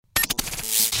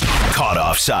Caught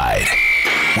Offside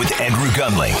with Andrew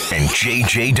Gunling and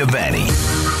JJ Devaney.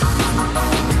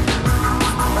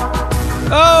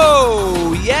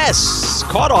 Oh, yes.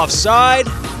 Caught Offside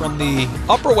from the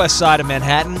Upper West Side of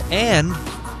Manhattan and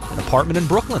an apartment in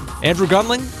Brooklyn. Andrew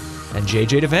Gunling and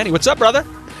JJ Devaney. What's up, brother?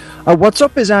 What's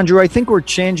up is, Andrew, I think we're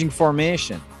changing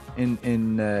formation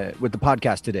in with the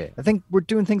podcast today. I think we're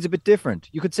doing things a bit different.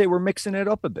 You could say we're mixing it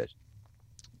up a bit.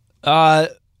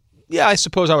 Yeah, I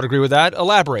suppose I would agree with that.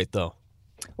 Elaborate, though.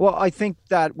 Well, I think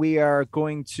that we are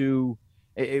going to...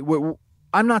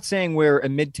 I'm not saying we're a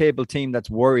mid-table team that's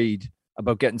worried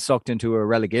about getting sucked into a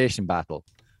relegation battle,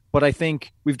 but I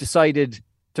think we've decided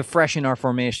to freshen our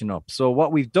formation up. So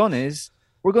what we've done is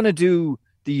we're going to do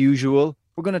the usual.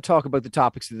 We're going to talk about the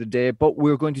topics of the day, but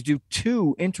we're going to do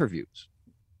 2 interviews.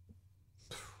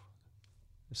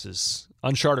 This is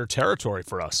uncharted territory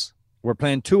for us. We're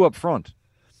playing 2 up front.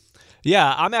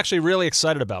 Yeah, I'm actually really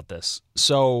excited about this.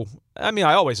 So, I mean,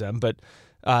 I always am, but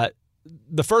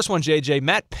the first one, JJ,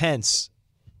 Matt Pence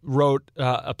wrote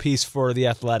a piece for The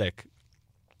Athletic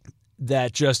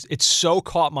that it so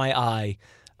caught my eye.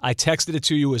 I texted it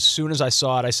to you as soon as I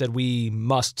saw it. I said, we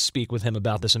must speak with him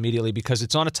about this immediately because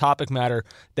it's on a topic matter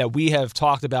that we have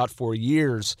talked about for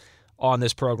years on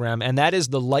this program, and that is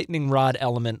the lightning rod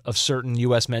element of certain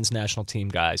U.S. men's national team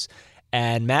guys.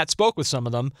 And Matt spoke with some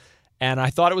of them, and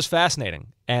I thought it was fascinating.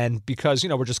 And because,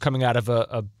 we're just coming out of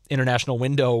a international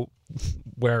window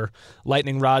where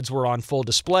lightning rods were on full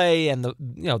display and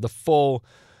the full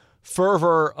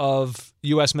fervor of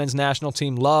U.S. men's national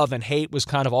team love and hate was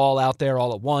kind of all out there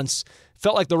all at once.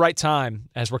 Felt like the right time,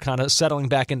 as we're kind of settling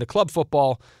back into club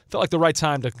football, felt like the right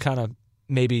time to kind of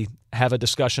maybe have a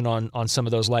discussion on some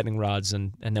of those lightning rods,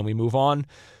 and then we move on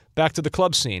back to the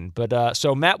club scene. But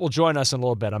so Matt will join us in a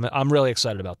little bit. I'm really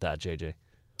excited about that, JJ.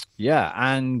 Yeah,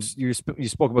 and you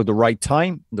spoke about the right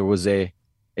time. There was a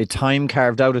time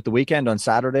carved out at the weekend on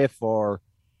Saturday for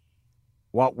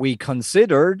what we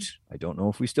considered, I don't know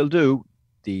if we still do,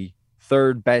 the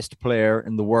 3rd best player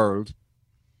in the world.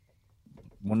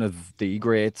 One of the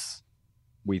greats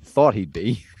we thought he'd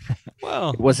be.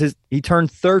 Well, he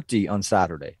turned 30 on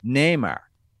Saturday, Neymar.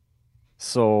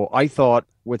 So I thought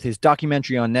with his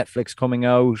documentary on Netflix coming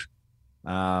out,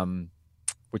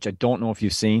 which I don't know if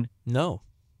you've seen. No.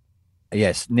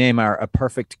 Yes, Neymar, A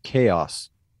Perfect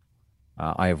Chaos.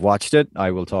 I have watched it.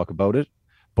 I will talk about it.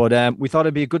 But we thought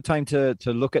it'd be a good time to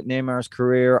look at Neymar's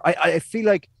career. I feel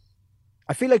like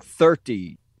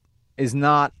 30 is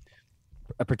not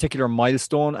a particular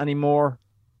milestone anymore,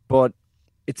 but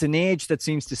it's an age that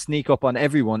seems to sneak up on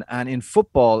everyone. And in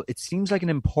football, it seems like an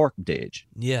important age.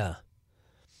 Yeah.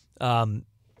 I'm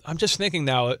just thinking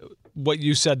now, what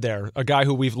you said there, a guy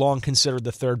who we've long considered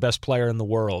the 3rd best player in the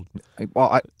world.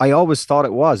 I always thought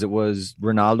it was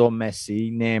Ronaldo,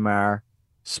 Messi, Neymar,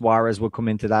 Suarez would come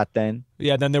into that then.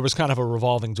 Yeah, then there was kind of a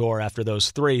revolving door after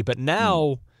those 3. But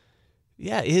now,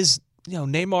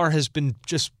 Neymar has been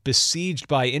just besieged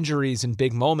by injuries in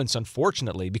big moments,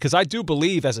 unfortunately, because I do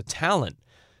believe as a talent,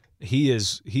 he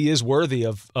is worthy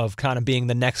of kind of being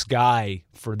the next guy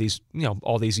for these,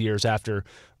 all these years after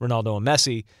Ronaldo and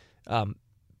Messi.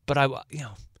 But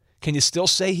can you still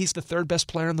say he's the 3rd best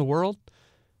player in the world?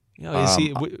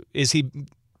 Is he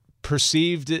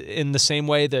perceived in the same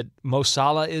way that Mo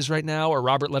Salah is right now, or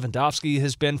Robert Lewandowski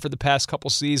has been for the past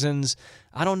couple seasons?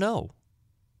 I don't know.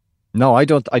 No, I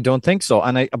don't think so.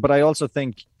 But I also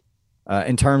think,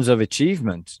 in terms of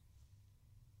achievement,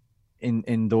 in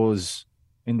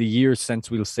the years since,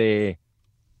 we'll say,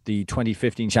 the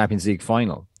 2015 Champions League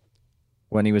final,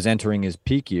 when he was entering his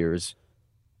peak years,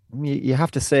 you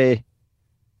have to say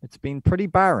it's been pretty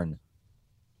barren.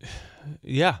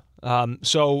 Yeah.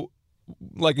 So,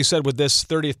 like you said, with this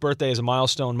 30th birthday is a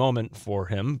milestone moment for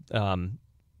him.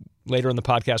 Later in the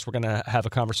podcast, we're going to have a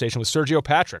conversation with Sergio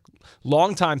Patrick.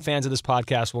 Longtime fans of this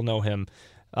podcast will know him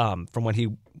from when he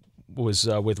was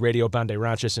with Radio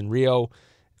Bandeirantes in Rio,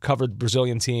 covered the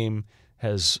Brazilian team,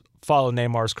 has followed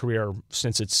Neymar's career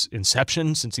since its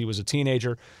inception, since he was a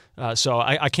teenager. So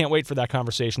I can't wait for that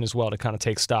conversation as well to kind of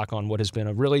take stock on what has been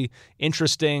a really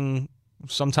interesting,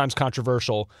 sometimes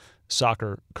controversial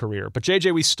soccer career. But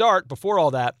JJ, we start before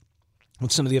all that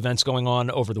with some of the events going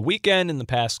on over the weekend in the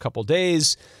past couple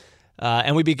days.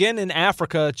 And we begin in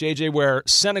Africa, JJ, where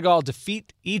Senegal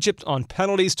defeat Egypt on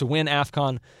penalties to win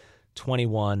AFCON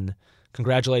 21.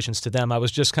 Congratulations to them. I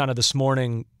was just kind of this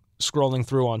morning scrolling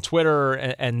through on Twitter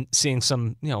and seeing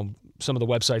some of the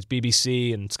websites,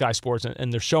 BBC and Sky Sports,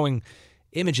 and they're showing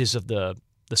images of the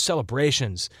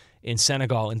celebrations in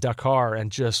Senegal and Dakar,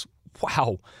 and just,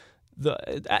 wow.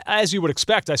 As you would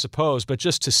expect, I suppose, but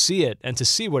just to see it and to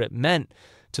see what it meant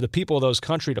to the people of those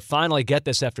country to finally get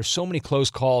this after so many close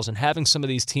calls, and having some of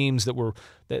these teams that were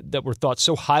thought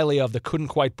so highly of that couldn't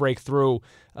quite break through,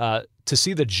 to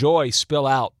see the joy spill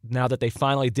out now that they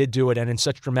finally did do it, and in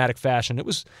such dramatic fashion. It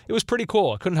was pretty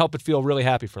cool. I couldn't help but feel really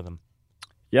happy for them.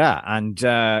 Yeah, and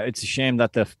it's a shame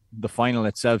that the final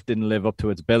itself didn't live up to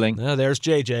its billing. No, there's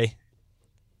JJ.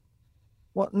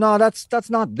 Well, no, that's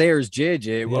not theirs, JJ.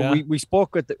 Yeah. Well, we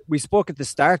spoke at the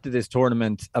start of this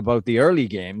tournament about the early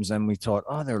games, and we thought,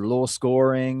 oh, they're low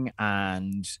scoring,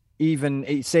 and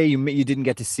even say you didn't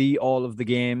get to see all of the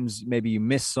games, maybe you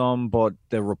missed some, but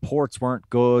the reports weren't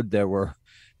good. There were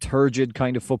turgid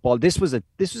kind of football. This was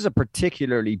a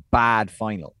particularly bad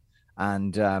final,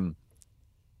 and a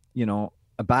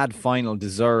bad final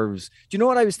deserves. Do you know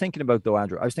what I was thinking about though,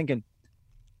 Andrew? I was thinking,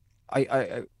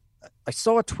 I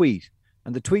saw a tweet.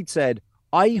 And the tweet said,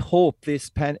 I hope this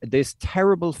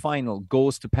terrible final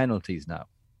goes to penalties now,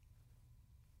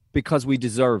 because we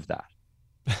deserve that.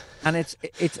 And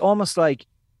it's almost like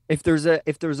if there's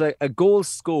a goal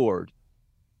scored,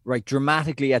 right,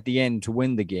 dramatically at the end to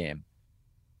win the game,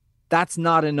 that's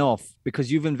not enough,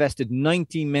 because you've invested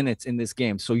 90 minutes in this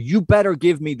game. So you better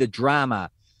give me the drama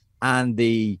and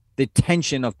the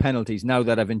tension of penalties now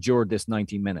that I've endured this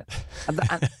 90 minutes.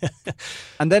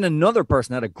 And then another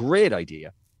person had a great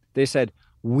idea. They said,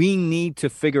 we need to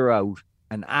figure out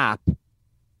an app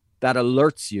that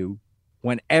alerts you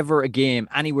whenever a game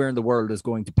anywhere in the world is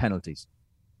going to penalties,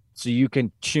 so you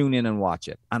can tune in and watch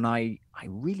it. And I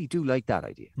really do like that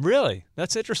idea. Really?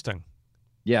 That's interesting.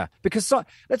 Yeah, because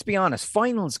let's be honest,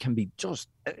 finals can be just,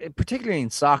 particularly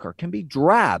in soccer, can be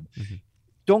drab. Mm-hmm.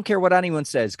 Don't care what anyone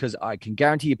says, because I can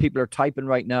guarantee you people are typing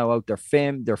right now out their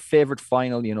favorite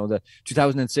final, the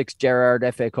 2006 Gerrard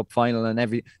FA Cup final and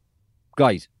every.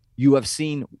 Guys, you have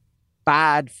seen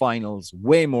bad finals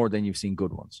way more than you've seen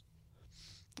good ones.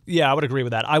 Yeah, I would agree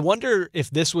with that. I wonder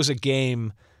if this was a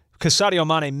game, because Sadio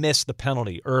Mane missed the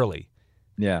penalty early.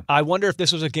 Yeah. I wonder if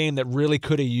this was a game that really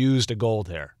could have used a goal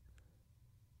there.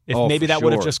 If maybe that sure.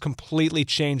 would have just completely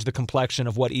changed the complexion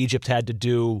of what Egypt had to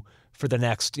do for the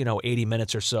next, 80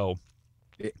 minutes or so.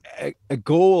 A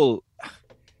goal,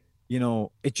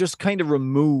 it just kind of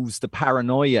removes the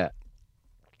paranoia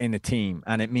in a team,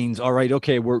 and it means, all right,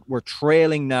 okay, we're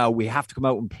trailing now. We have to come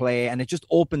out and play, and it just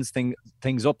opens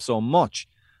things up so much.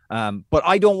 But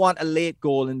I don't want a late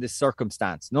goal in this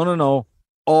circumstance. No.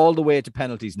 All the way to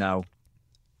penalties now.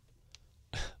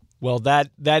 Well, that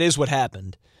is what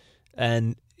happened.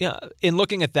 And in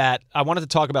looking at that, I wanted to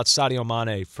talk about Sadio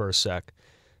Mane for a sec.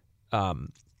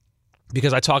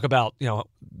 Because I talk about,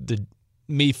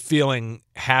 me feeling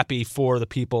happy for the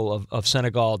people of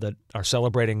Senegal that are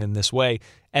celebrating in this way.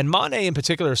 And Mane in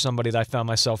particular is somebody that I found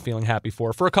myself feeling happy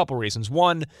for a couple reasons.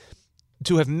 One,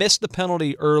 to have missed the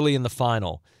penalty early in the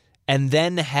final and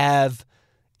then have,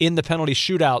 in the penalty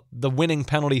shootout, the winning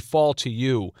penalty fall to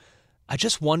you. I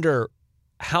just wonder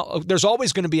how there's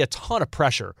always going to be a ton of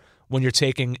pressure when you're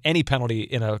taking any penalty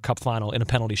in a cup final, in a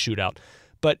penalty shootout.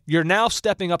 But you're now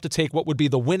stepping up to take what would be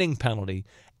the winning penalty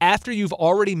after you've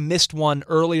already missed one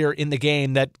earlier in the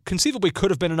game that conceivably could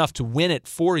have been enough to win it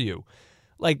for you.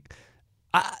 Like,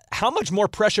 how much more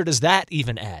pressure does that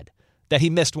even add, that he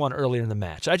missed one earlier in the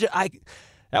match?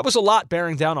 That was a lot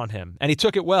bearing down on him, and he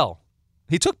took it well.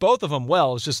 He took both of them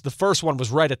well. It's just the first one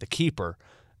was right at the keeper,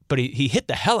 but he hit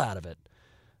the hell out of it.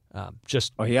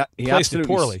 He placed it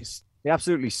poorly. He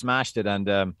absolutely smashed it,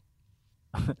 and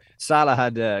Salah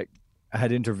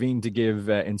had intervened to give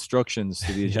instructions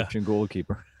to the Egyptian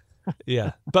goalkeeper.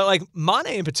 Yeah. But like Mane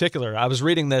in particular, I was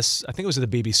reading this, I think it was at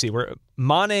the BBC, where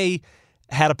Mane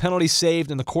had a penalty saved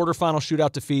in the quarterfinal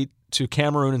shootout defeat to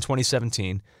Cameroon in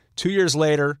 2017. 2 years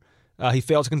later, he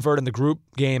failed to convert in the group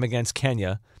game against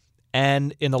Kenya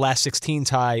and in the last 16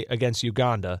 tie against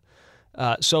Uganda.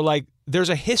 So like there's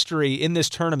a history in this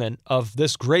tournament of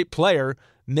this great player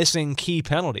missing key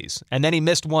penalties. And then he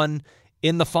missed one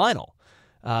in the final.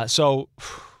 So,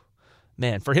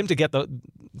 man, for him to get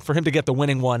the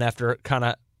winning one after kind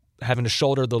of having to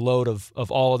shoulder the load of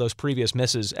all of those previous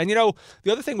misses. And, the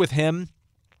other thing with him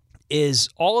is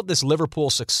all of this Liverpool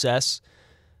success,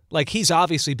 like he's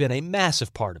obviously been a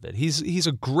massive part of it. He's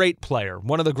a great player,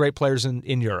 one of the great players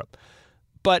in Europe.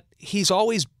 But he's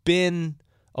always been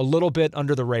a little bit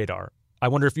under the radar. I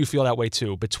wonder if you feel that way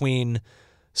too, between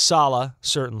Salah,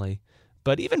 certainly,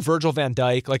 but even Virgil van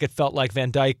Dijk, like it felt like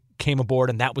Van Dijk came aboard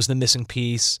and that was the missing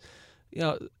piece.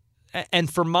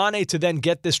 And for Mane to then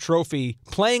get this trophy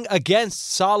playing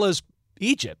against Salah's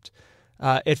Egypt,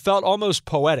 it felt almost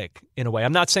poetic in a way.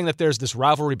 I'm not saying that there's this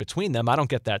rivalry between them. I don't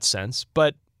get that sense.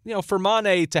 But, for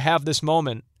Mane to have this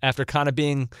moment after kind of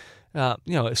being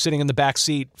sitting in the back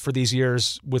seat for these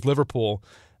years with Liverpool.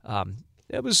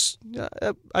 It was,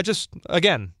 I just,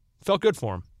 again, felt good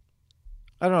for him.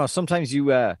 I don't know. Sometimes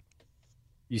you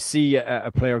see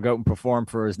a player go out and perform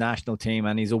for his national team,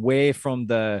 and he's away from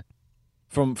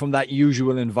from that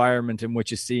usual environment in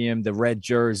which you see him, the red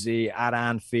jersey at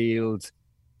Anfield,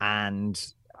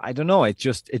 and I don't know.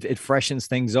 It freshens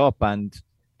things up, and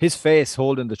his face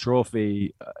holding the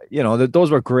trophy,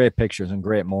 those were great pictures and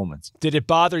great moments. Did it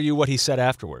bother you what he said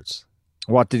afterwards?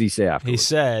 What did he say afterwards? He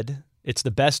said, "It's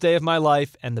the best day of my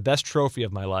life and the best trophy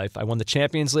of my life. I won the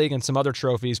Champions League and some other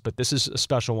trophies, but this is a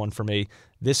special one for me.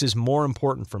 This is more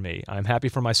important for me. I'm happy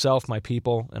for myself, my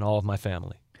people, and all of my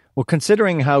family." Well,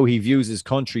 considering how he views his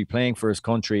country, playing for his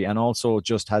country, and also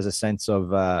just has a sense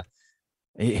of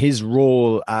his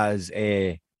role as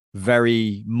a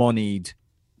very moneyed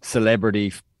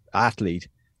celebrity athlete,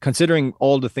 considering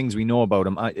all the things we know about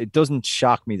him, it doesn't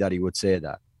shock me that he would say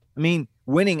that. I mean,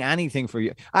 winning anything for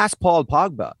you. Ask Paul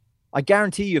Pogba. I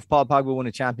guarantee you if Paul Pogba won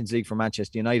a Champions League for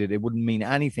Manchester United, it wouldn't mean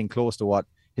anything close to what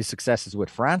his successes with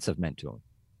France have meant to him.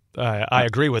 I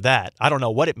agree with that. I don't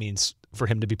know what it means for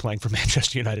him to be playing for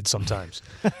Manchester United sometimes.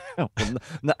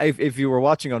 If you were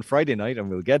watching on Friday night, and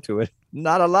we'll get to it,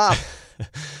 not a lot.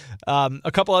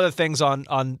 A couple other things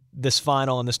on this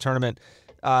final and this tournament.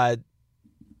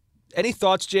 Any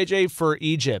thoughts, JJ, for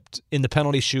Egypt in the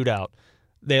penalty shootout?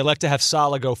 They elect to have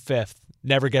Salah go fifth,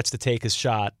 never gets to take his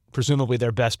shot, presumably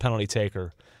their best penalty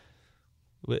taker.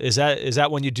 Is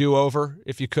that when you do over,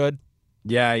 if you could?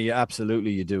 Yeah,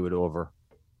 absolutely you do it over.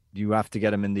 You have to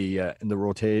get him in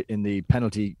the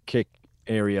penalty kick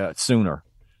area sooner.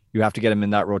 You have to get him in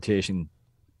that rotation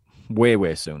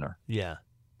way sooner. Yeah.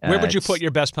 Where would you put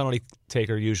your best penalty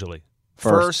taker usually?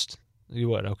 First? You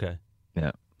would, okay.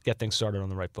 Yeah. Get things started on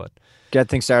the right foot. Get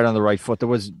things started on the right foot. There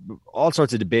was all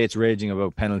sorts of debates raging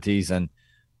about penalties, and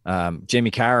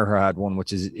Jamie Carragher had one,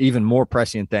 which is even more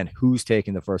prescient than who's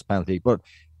taking the first penalty. But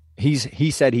he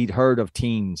said he'd heard of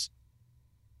teams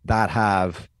that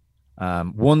have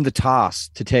won the toss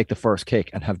to take the first kick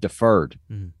and have deferred,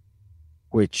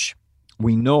 which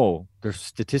we know,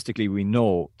 statistically, we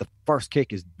know the first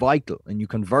kick is vital, and you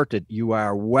convert it, you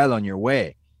are well on your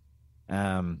way.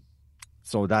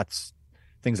 So that's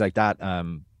things like that.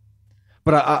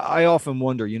 But I often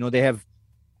wonder, they have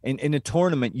in a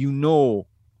tournament,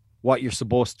 what you're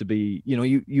supposed to be,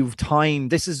 you've timed.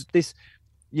 This,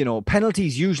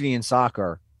 penalties usually in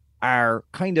soccer are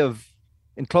kind of,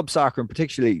 in club soccer and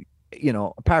particularly,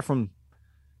 apart from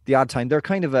the odd time, they're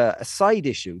kind of a side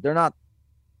issue. They're not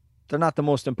the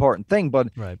most important thing, but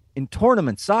right. In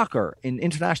tournament soccer, in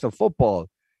international football,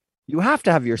 you have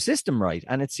to have your system right.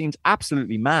 And it seems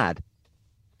absolutely mad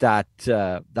that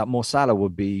Mo Salah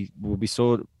would be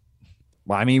so.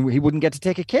 Well, I mean, he wouldn't get to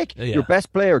take a kick. Yeah. Your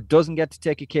best player doesn't get to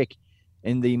take a kick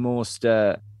in the most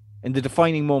in the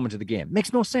defining moment of the game.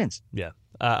 Makes no sense. Yeah,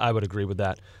 I would agree with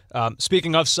that.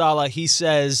 Speaking of Salah, he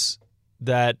says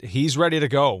that he's ready to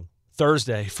go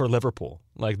Thursday for Liverpool.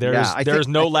 Like there's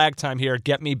no lag time here.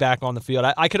 Get me back on the field.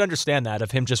 I could understand that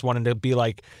of him just wanting to be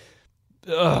like,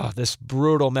 this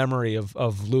brutal memory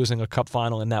of losing a cup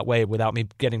final in that way without me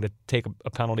getting to take a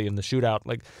penalty in the shootout.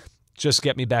 Like, just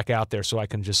get me back out there so I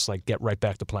can just get right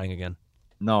back to playing again.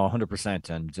 No,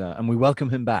 100%, and we welcome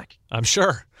him back. I'm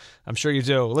sure you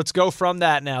do. Let's go from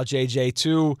that now, JJ,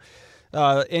 to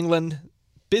England.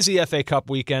 Busy FA Cup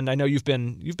weekend. I know you've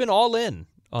been all in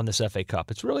on this FA Cup.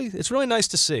 It's really nice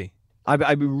to see.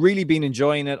 I've really been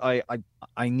enjoying it.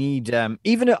 I need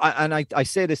I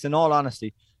say this in all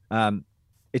honesty.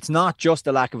 It's not just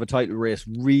a lack of a title race,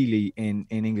 really, in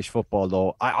English football,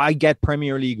 though. I get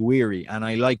Premier League weary, and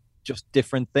I like just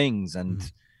different things.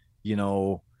 And,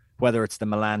 whether it's the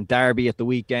Milan derby at the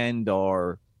weekend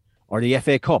or the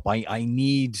FA Cup, I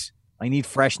need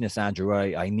freshness, Andrew.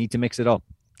 I need to mix it up.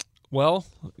 Well,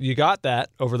 you got that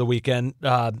over the weekend.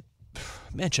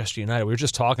 Manchester United, we were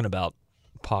just talking about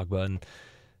Pogba, and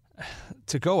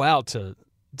to go out to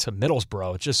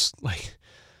Middlesbrough, it's just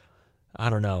I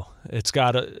don't know. It's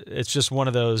just one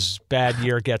of those bad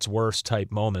year gets worse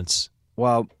type moments.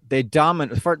 Well, they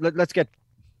let's get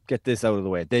this out of the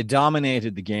way. They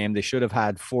dominated the game. They should have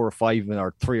had 4 or 5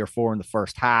 or 3 or 4 in the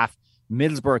first half.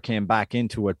 Middlesbrough came back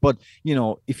into it. But,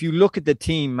 if you look at the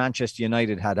team Manchester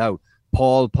United had out,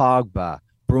 Paul Pogba,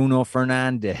 Bruno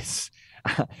Fernandes,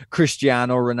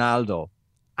 Cristiano Ronaldo,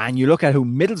 and you look at who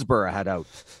Middlesbrough had out.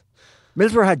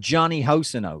 Middlesbrough had Johnny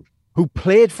Howson out, who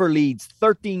played for Leeds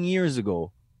 13 years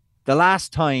ago. The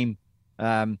last time,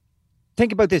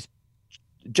 think about this.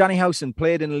 Johnny Howson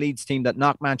played in a Leeds team that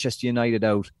knocked Manchester United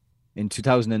out in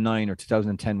 2009 or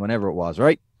 2010, whenever it was,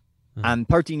 right? And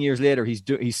 13 years later,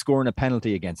 he's scoring a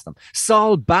penalty against them.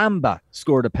 Saul Bamba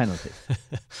scored a penalty.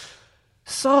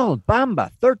 Saul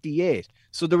Bamba, 38.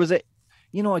 So there was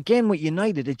again with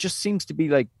United, it just seems to be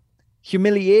like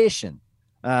humiliation.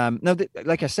 Now,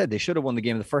 like I said, they should have won the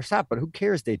game in the first half, but who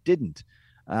cares? They didn't.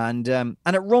 And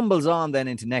it rumbles on then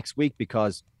into next week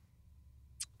because,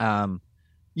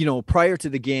 prior to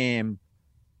the game,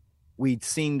 we'd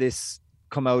seen this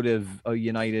come out of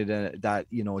United that,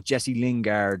 Jesse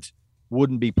Lingard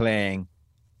wouldn't be playing.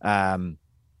 And,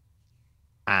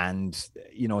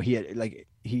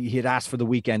 he had asked for the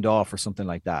weekend off or something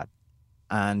like that.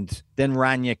 And then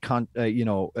Lingard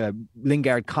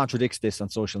contradicts this on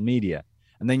social media.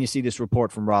 And then you see this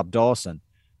report from Rob Dawson.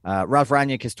 Ralph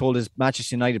Rangnick has told his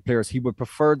Manchester United players he would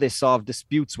prefer they solve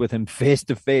disputes with him face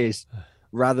to face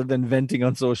rather than venting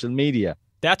on social media.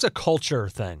 That's a culture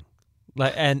thing.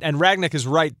 And Rangnick is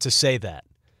right to say that.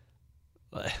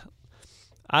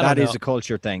 That is a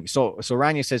culture thing. So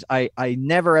Rangnick says, I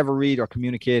never ever read or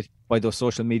communicate by those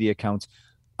social media accounts.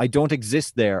 I don't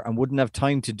exist there and wouldn't have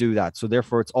time to do that. So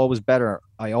therefore, it's always better.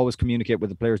 I always communicate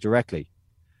with the players directly.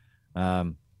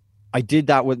 I did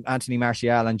that with Anthony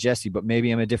Martial and Jesse, but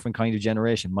maybe I'm a different kind of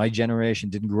generation. My generation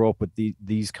didn't grow up with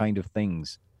these kind of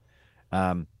things.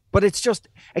 But it's just,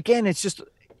 again, it's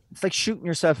like shooting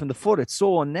yourself in the foot. It's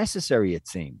so unnecessary, it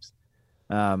seems.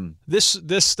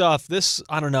 This stuff,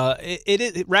 I don't know.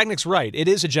 Ragnick's right. It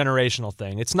is a generational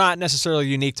thing. It's not necessarily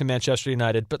unique to Manchester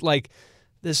United, but like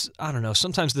this, I don't know,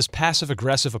 sometimes this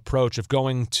passive-aggressive approach of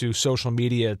going to social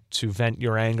media to vent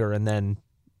your anger and then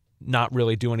not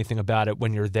really do anything about it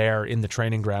when you're there in the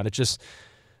training ground. It just,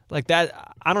 like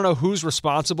that, I don't know who's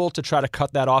responsible to try to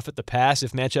cut that off at the pass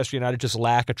if Manchester United just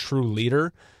lack a true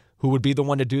leader who would be the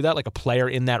one to do that, like a player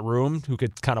in that room who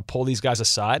could kind of pull these guys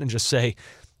aside and just say,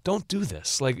 don't do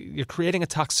this. Like, you're creating a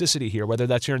toxicity here, whether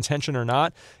that's your intention or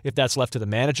not, if that's left to the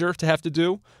manager to have to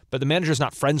do. But the manager's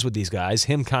not friends with these guys.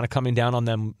 Him kind of coming down on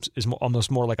them is almost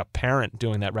more like a parent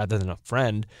doing that rather than a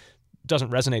friend.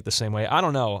 Doesn't resonate the same way. I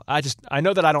don't know. I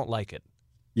know that I don't like it.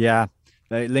 Yeah.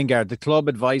 Lingard, the club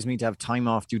advised me to have time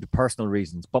off due to personal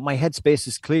reasons, but my headspace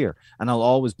is clear and I'll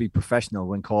always be professional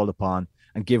when called upon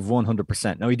and give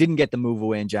 100%. Now, he didn't get the move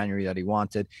away in January that he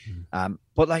wanted,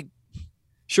 but like,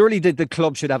 surely the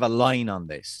club should have a line on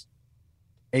this,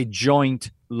 a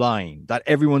joint line that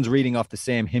everyone's reading off the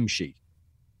same hymn sheet.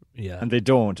 Yeah. And they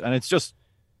don't. And it's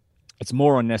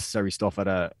more unnecessary stuff at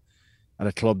a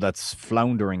club that's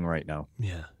floundering right now.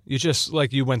 Yeah. You just,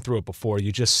 like you went through it before,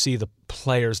 you just see the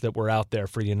players that were out there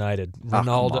for United.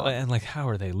 Ronaldo, and like, how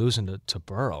are they losing to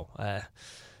Burrow?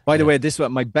 By the way,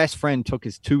 my best friend took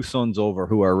his two sons over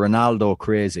who are Ronaldo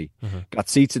crazy, got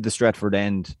seats at the Stretford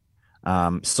end,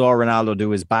 saw Ronaldo do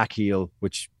his back heel,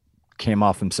 which came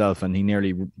off himself, and he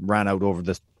nearly ran out over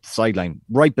the sideline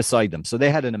right beside them. So they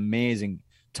had an amazing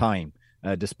time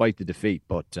despite the defeat.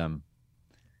 But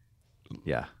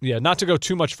yeah, not to go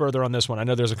too much further on this one. I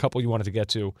know there's a couple you wanted to get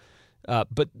to,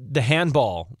 but the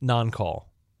handball non-call.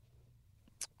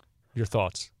 Your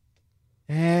thoughts?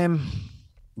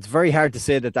 It's very hard to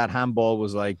say that handball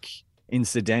was like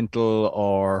incidental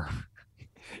or,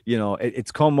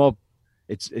 it's come up.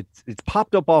 It's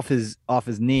popped up off his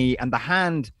knee, and the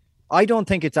hand, I don't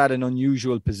think it's at an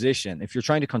unusual position if you're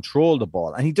trying to control the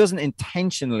ball, and he doesn't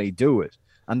intentionally do it.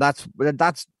 And that's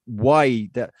why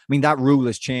that rule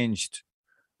has changed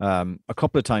a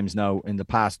couple of times now in the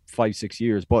past 5-6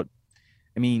 years. But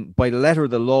I mean, by the letter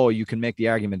of the law, you can make the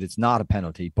argument it's not a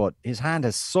penalty, but his hand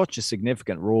has such a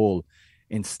significant role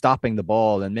in stopping the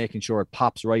ball and making sure it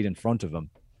pops right in front of him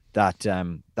that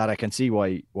I can see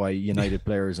why United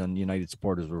players and United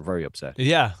supporters were very upset.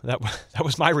 Yeah, that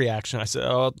was my reaction. I said,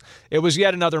 oh, it was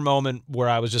yet another moment where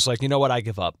I was just like, you know what, I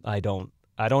give up. I don't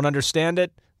understand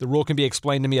it. The rule can be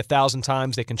explained to me 1,000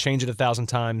 times. They can change it 1,000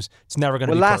 times. It's never going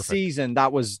to be perfect. Last season,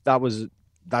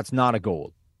 that's not a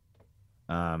goal.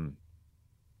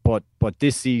 But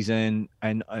this season,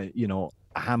 and a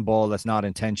handball that's not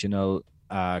intentional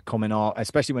coming off,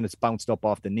 especially when it's bounced up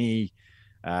off the knee,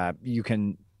 you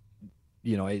can,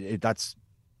 that's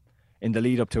in the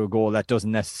lead up to a goal that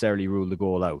doesn't necessarily rule the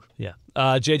goal out. Yeah.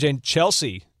 JJ,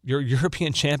 Chelsea, your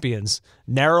European champions,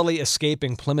 narrowly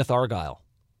escaping Plymouth Argyle.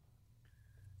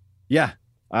 Yeah.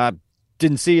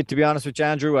 Didn't see it, to be honest with you,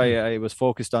 Andrew. I was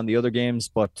focused on the other games,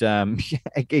 but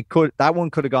that one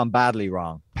could have gone badly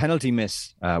wrong. Penalty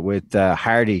miss with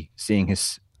Hardy seeing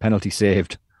his penalty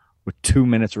saved with 2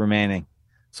 minutes remaining.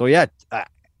 So yeah,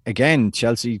 again,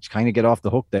 Chelsea kind of get off the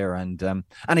hook there, and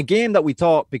a game that we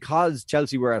thought, because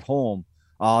Chelsea were at home,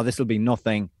 this will be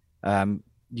nothing.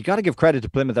 You got to give credit to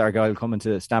Plymouth Argyle coming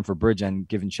to Stamford Bridge and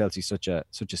giving Chelsea such a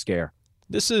scare.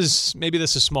 This is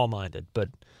small-minded, but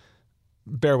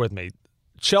bear with me.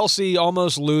 Chelsea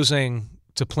almost losing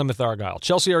to Plymouth Argyle.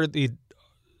 Chelsea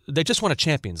they just won a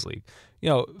Champions League.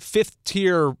 Fifth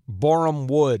tier Boreham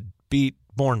Wood beat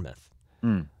Bournemouth.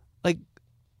 Like,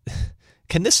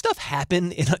 can this stuff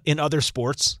happen in other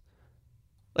sports?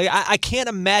 Like, I can't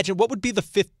imagine what would be the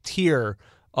fifth tier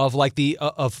of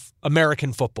of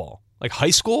American football. Like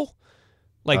high school,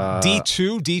 like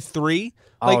D2, D3.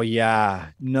 Like, oh yeah,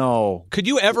 no. Could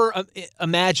you ever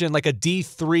imagine like a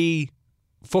D3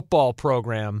 football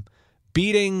program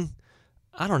beating,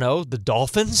 I don't know, the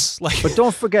Dolphins? But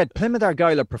don't forget, Plymouth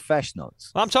Argyle are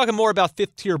professionals. I'm talking more about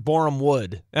fifth tier Boreham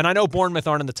Wood, and I know Bournemouth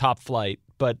aren't in the top flight,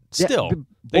 but still,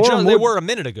 they were a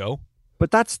minute ago.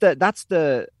 But that's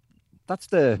the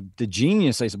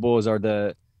genius, I suppose, or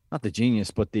not the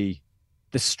genius, but the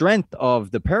strength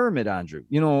of the pyramid, Andrew.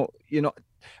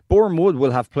 Boreham Wood will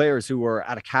have players who were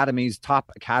at academies,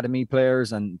 top academy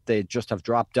players, and they just have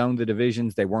dropped down the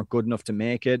divisions. They weren't good enough to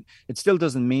make it. It still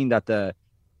doesn't mean that the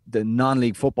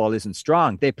non-league football isn't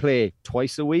strong. They play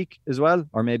twice a week as well,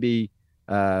 or maybe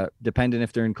depending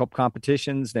if they're in cup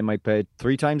competitions, they might play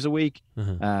 3 times a week.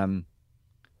 And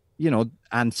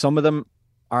some of them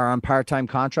are on part-time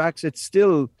contracts. It's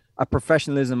still a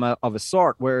professionalism of a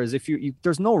sort. Whereas if you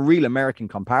there's no real American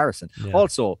comparison. Yeah.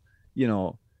 Also,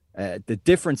 the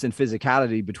difference in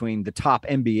physicality between the top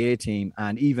NBA team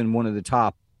and even one of the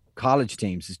top college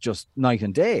teams is just night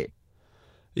and day.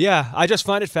 Yeah, I just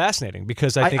find it fascinating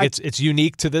because I think it's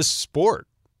unique to this sport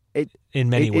in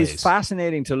many ways. It's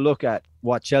fascinating to look at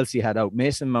what Chelsea had out.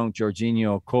 Mason Mount,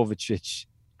 Jorginho, Kovacic,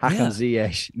 Hakan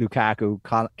Ziyech,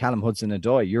 Lukaku, Callum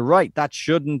Hudson-Odoi. You're right.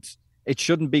 It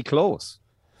shouldn't be close.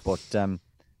 But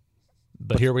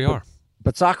here we are.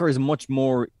 But soccer is much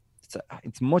more.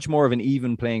 It's much more of an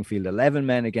even playing field. 11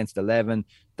 men against 11.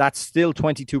 That's still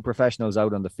 22 professionals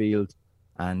out on the field.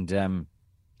 And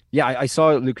I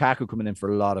saw Lukaku coming in for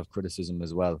a lot of criticism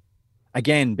as well.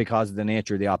 Again, because of the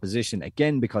nature of the opposition.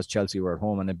 Again, because Chelsea were at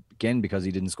home. And again, because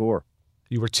he didn't score.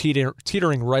 You were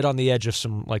teetering right on the edge of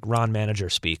some like Ron manager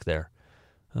speak there.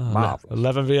 Wow.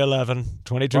 11 v 11,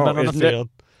 22 men on the field.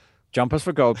 Jumpers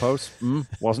for goalposts,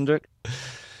 wasn't it?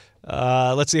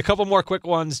 Let's see, a couple more quick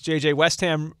ones. JJ, West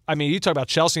Ham, you talk about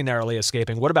Chelsea narrowly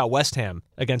escaping. What about West Ham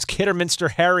against Kidderminster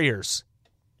Harriers?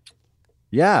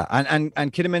 Yeah,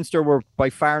 and Kidderminster were by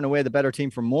far and away the better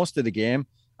team for most of the game,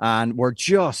 and were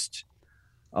just,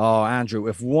 Andrew,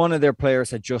 if one of their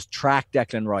players had just tracked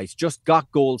Declan Rice, just got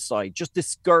goal side, just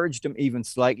discouraged him even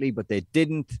slightly, but they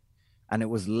didn't, and it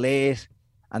was late,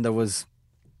 and there was,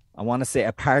 I want to say,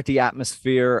 a party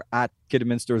atmosphere at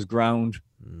Kidderminster's ground.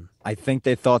 I think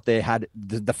they thought they had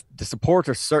the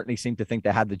supporters certainly seemed to think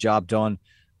they had the job done,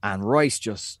 and Rice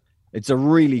it's a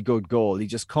really good goal. He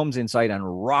just comes inside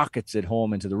and rockets it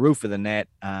home into the roof of the net,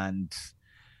 and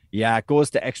it goes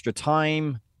to extra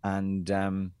time, and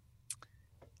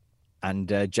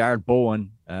Jared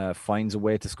Bowen finds a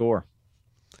way to score.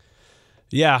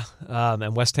 Yeah,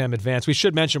 and West Ham advanced. We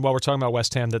should mention while we're talking about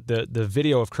West Ham that the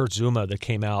video of Kurt Zouma that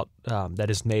came out that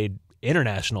has made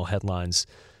international headlines.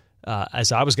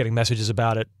 As I was getting messages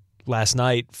about it last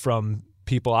night from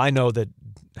people I know that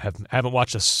haven't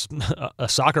watched a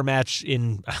soccer match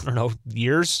in, I don't know,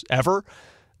 years, ever.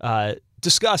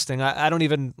 Disgusting. I don't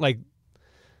even,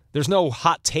 there's no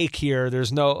hot take here.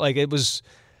 There's no, it was,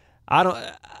 going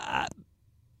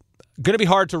to be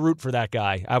hard to root for that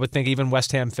guy. I would think even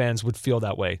West Ham fans would feel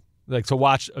that way. To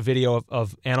watch a video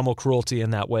of animal cruelty in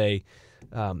that way,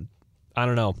 I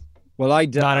don't know. Well,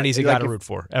 not an easy guy to root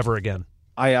for ever again.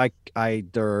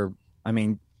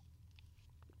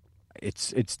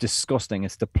 It's disgusting.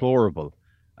 It's deplorable.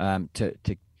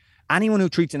 To anyone who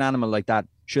treats an animal like that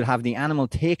should have the animal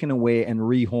taken away and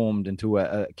rehomed into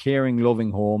a caring,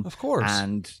 loving home. Of course.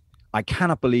 And I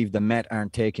cannot believe the Met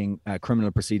aren't taking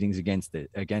criminal proceedings against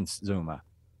Zouma.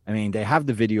 They have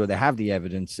the video, they have the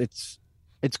evidence. It's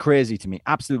crazy to me,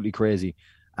 absolutely crazy.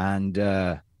 And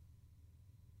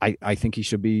I think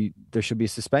there should be a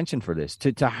suspension for this.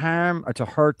 To harm or to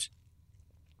hurt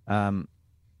a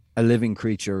living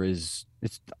creature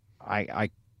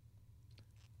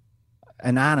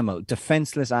an animal,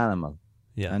 defenseless animal.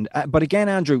 Yeah. And but again,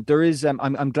 Andrew, there is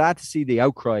I'm glad to see the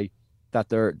outcry that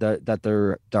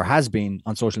there has been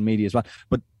on social media as well.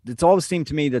 But it's always seemed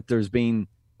to me that there's been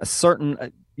a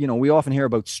certain we often hear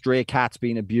about stray cats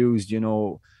being abused.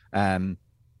 There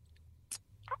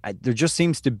just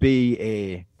seems to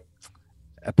be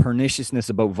a perniciousness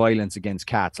about violence against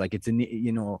cats.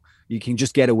 You can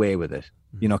just get away with it,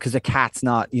 because a cat's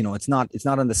not, it's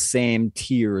not on the same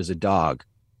tier as a dog.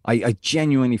 I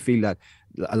genuinely feel that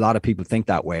a lot of people think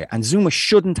that way. And Zouma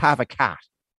shouldn't have a cat.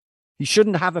 He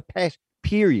shouldn't have a pet,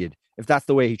 period, if that's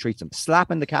the way he treats them.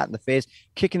 Slapping the cat in the face,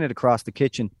 kicking it across the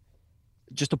kitchen.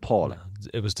 Just appalling.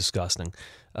 It was disgusting.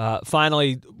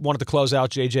 Finally, wanted to close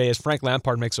out, JJ, as Frank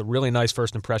Lampard makes a really nice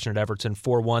first impression at Everton.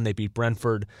 4-1, they beat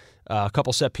Brentford. A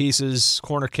couple set pieces,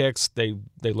 corner kicks, they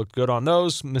looked good on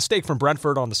those. Mistake from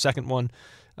Brentford on the second one,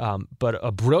 but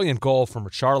a brilliant goal from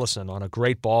Richarlison on a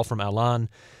great ball from Alan.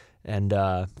 And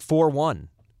 4-1,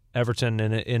 Everton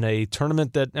in a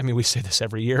tournament that, I mean, we say this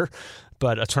every year,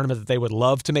 but a tournament that they would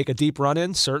love to make a deep run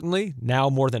in, certainly, now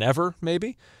more than ever,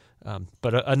 maybe.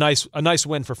 But a nice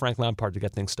win for Frank Lampard to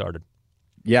get things started.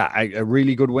 Yeah, a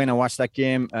really good win. I watched that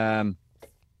game.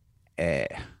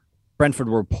 Brentford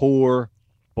were poor,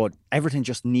 but Everton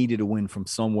just needed a win from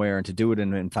somewhere, and to do it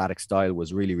in an emphatic style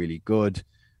was really, really good.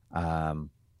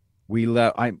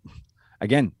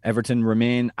 Everton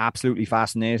remain absolutely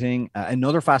fascinating.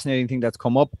 Another fascinating thing that's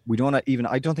come up, I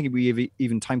don't think we have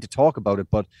even time to talk about it,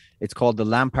 but it's called the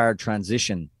Lampard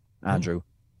transition, Andrew.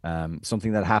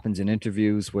 Something that happens in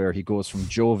interviews where he goes from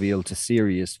jovial to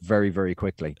serious very, very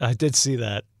quickly. I did see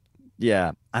that.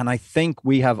 Yeah, and I think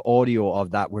we have audio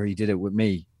of that where he did it with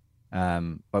me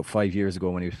about 5 years ago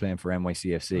when he was playing for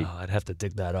NYCFC. Oh, I'd have to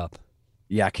dig that up.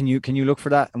 Yeah, can you look for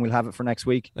that, and we'll have it for next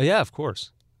week? Yeah, of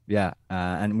course. Yeah,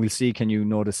 and we'll see, can you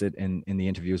notice it in the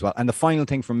interview as well? And the final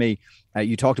thing for me,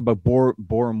 you talked about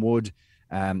Boreham Wood.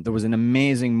 There was an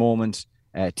amazing moment,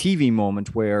 TV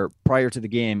moment, where prior to the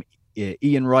game,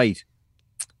 Ian Wright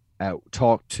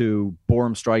talked to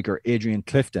Boreham striker Adrian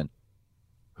Clifton,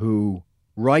 who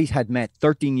Wright had met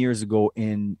 13 years ago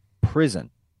in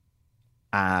prison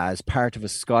as part of a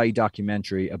Sky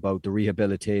documentary about the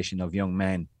rehabilitation of young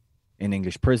men in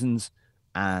English prisons.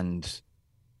 And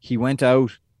he went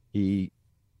out, he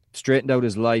straightened out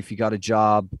his life, he got a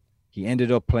job, he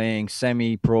ended up playing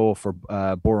semi-pro for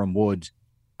Boreham Wood,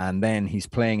 and then he's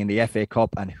playing in the FA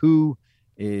Cup. And who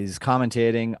is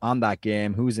commentating on that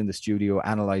game, who's in the studio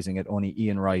analysing it? Only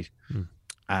Ian Wright.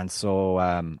 And so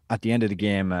at the end of the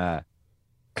game,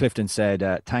 Clifton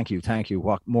said, thank you.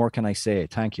 What more can I say?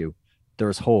 Thank you. There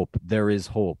is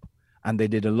hope. And they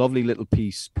did a lovely little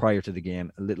piece prior to the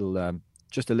game,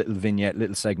 just a little vignette,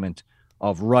 little segment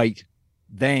of Wright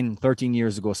then 13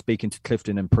 years ago speaking to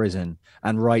Clifton in prison,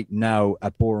 and Wright now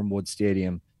at Boreham Wood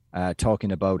Stadium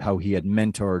talking about how he had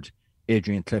mentored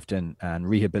Adrian Clifton and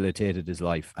rehabilitated his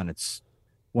life. And it's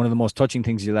one of the most touching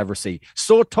things you'll ever see.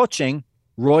 So touching,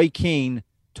 Roy Keane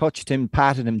touched him,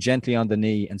 patted him gently on the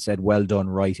knee and said, "Well done,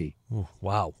 Righty." Ooh,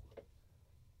 wow.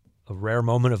 A rare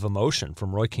moment of emotion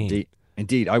from Roy Keane.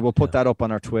 Indeed. I will put that up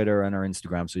on our Twitter and our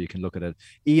Instagram so you can look at it.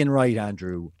 Ian Wright,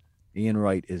 Andrew. Ian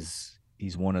Wright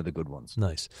he's one of the good ones.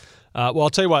 Nice. Well, I'll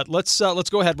tell you what. Let's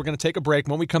go ahead. We're going to take a break.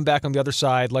 When we come back on the other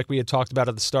side, like we had talked about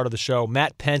at the start of the show,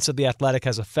 Matt Pence of The Athletic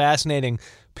has a fascinating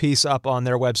piece up on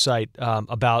their website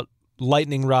about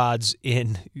lightning rods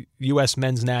in U.S.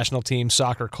 men's national team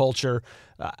soccer culture.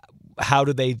 How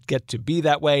do they get to be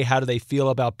that way? How do they feel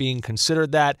about being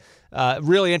considered that?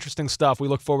 Really interesting stuff. We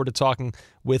look forward to talking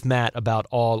with Matt about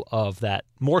all of that.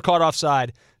 More Caught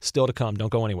Offside still to come.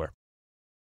 Don't go anywhere.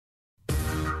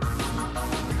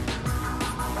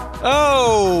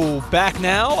 Oh, back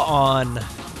now on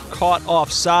Caught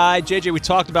Offside. JJ, we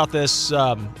talked about this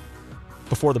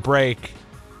before the break.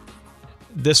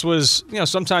 This was,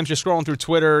 sometimes you're scrolling through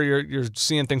Twitter, you're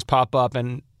seeing things pop up,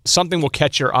 and something will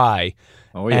catch your eye.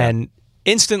 Oh, yeah. And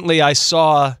instantly I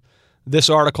saw this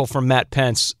article from Matt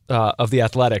Pence of The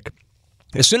Athletic.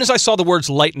 As soon as I saw the words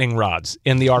lightning rods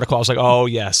in the article, I was like, oh,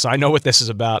 yes, I know what this is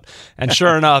about. And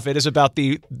sure enough, it is about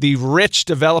the rich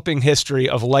developing history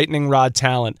of lightning rod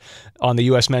talent on the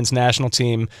U.S. men's national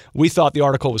team. We thought the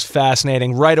article was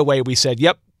fascinating. Right away, we said,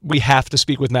 yep, we have to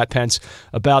speak with Matt Pence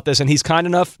about this. And he's kind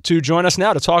enough to join us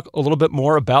now to talk a little bit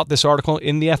more about this article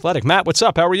in The Athletic. Matt, what's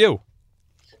up? How are you?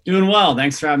 Doing well.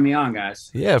 Thanks for having me on, guys.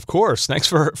 Yeah, of course. Thanks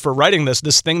for writing this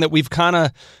thing that we've kind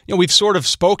of, we've sort of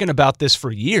spoken about this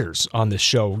for years on this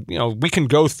show. We can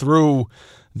go through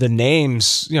the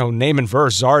names, name and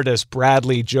verse, Zardes,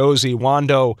 Bradley, Josie,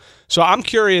 Wando. So I'm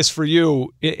curious for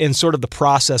you in sort of the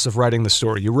process of writing the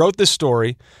story. You wrote this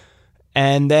story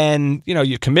and then,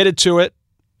 you committed to it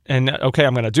and, okay,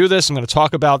 I'm going to do this. I'm going to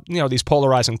talk about, these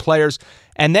polarizing players.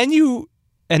 And then you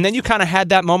kind of had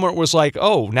that moment where it was like,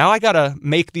 oh, now I got to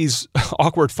make these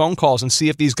awkward phone calls and see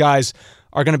if these guys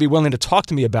are going to be willing to talk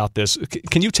to me about this.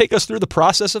 Can you take us through the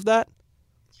process of that?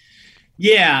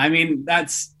 Yeah, I mean,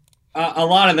 that's a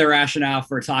lot of the rationale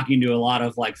for talking to a lot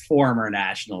of former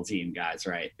national team guys,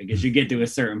 right? Because you get to a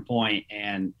certain point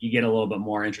and you get a little bit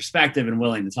more introspective and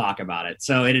willing to talk about it.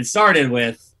 So it had started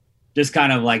with just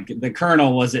kind of like the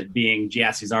kernel was it being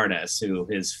Giassi Zardes, who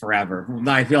is forever.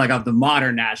 I feel like of the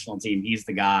modern national team, he's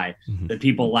the guy that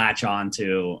people latch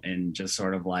onto, and just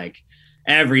sort of like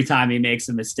every time he makes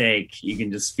a mistake, you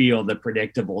can just feel the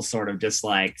predictable sort of just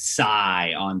like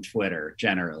sigh on Twitter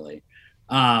generally.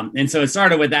 And so it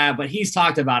started with that, but he's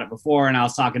talked about it before. And I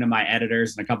was talking to my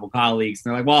editors and a couple colleagues,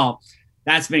 and they're like, well,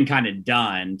 that's been kind of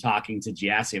done, talking to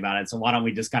Giassi about it. So why don't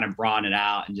we just kind of broaden it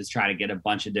out and just try to get a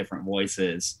bunch of different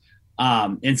voices?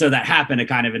 And so that happened to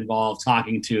kind of involve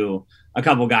talking to a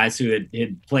couple guys who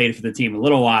had played for the team a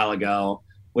little while ago,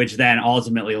 which then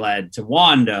ultimately led to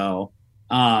Wando.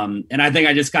 And I think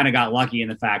I just kind of got lucky in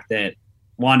the fact that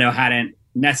Wando hadn't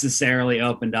necessarily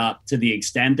opened up to the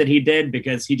extent that he did,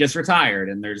 because he just retired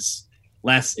and there's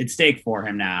less at stake for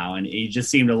him now. And he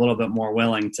just seemed a little bit more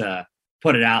willing to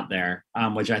put it out there,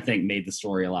 which I think made the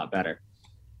story a lot better.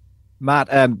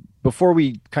 Matt, before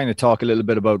we kind of talk a little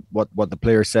bit about what the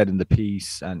players said in the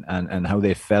piece and how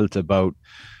they felt about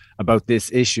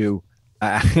this issue,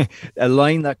 a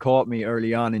line that caught me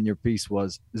early on in your piece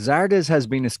was, Zardes has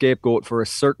been a scapegoat for a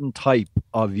certain type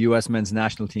of US men's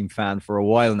national team fan for a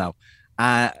while now.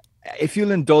 If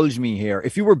you'll indulge me here,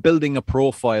 if you were building a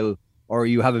profile or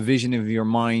you have a vision of your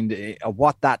mind of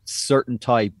what that certain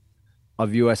type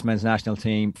of US men's national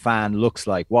team fan looks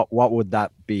like, what would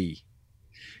that be?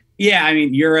 Yeah, I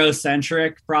mean,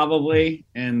 Eurocentric probably,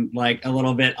 and like a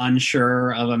little bit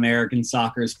unsure of American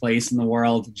soccer's place in the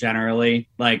world generally.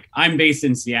 Like, I'm based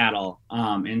in Seattle,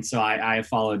 and so I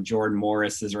followed Jordan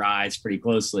Morris's rise pretty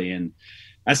closely. And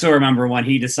I still remember when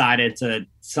he decided to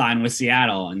sign with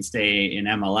Seattle and stay in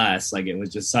MLS, like it was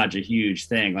just such a huge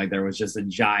thing. Like there was just a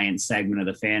giant segment of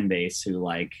the fan base who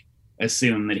like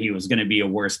assumed that he was going to be a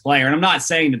worse player. And I'm not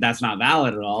saying that that's not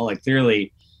valid at all. Like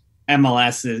clearly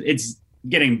MLS it's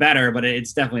getting better, but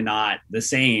it's definitely not the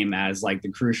same as like the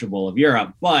Crucible of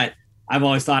Europe. But I've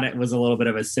always thought it was a little bit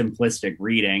of a simplistic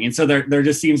reading. And so there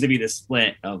just seems to be this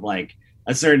split of like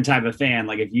a certain type of fan.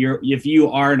 Like if you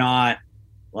are not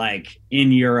like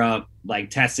in Europe, like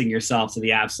testing yourself to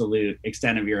the absolute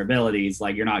extent of your abilities,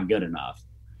 like you're not good enough.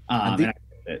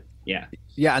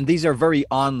 Yeah. And these are very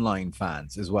online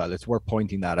fans as well. It's worth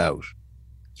pointing that out.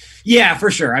 Yeah,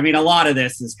 for sure. I mean, a lot of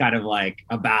this is kind of like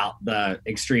about the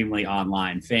extremely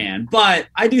online fan, but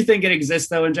I do think it exists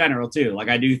though in general too. Like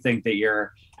I do think that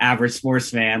your average sports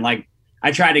fan, like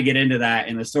I try to get into that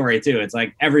in the story too. It's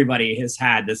like everybody has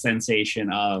had the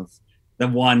sensation of the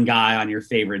one guy on your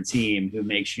favorite team who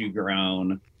makes you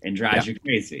groan and drives you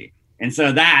crazy. And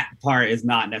so that part is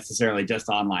not necessarily just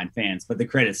online fans, but the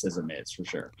criticism is for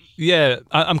sure. Yeah,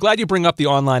 I'm glad you bring up the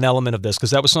online element of this, because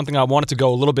that was something I wanted to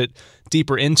go a little bit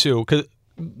deeper into. Because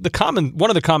one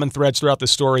of the common threads throughout the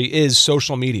story is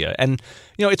social media. And,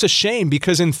 you know, it's a shame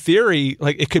because in theory,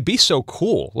 like it could be so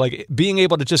cool, like being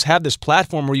able to just have this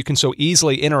platform where you can so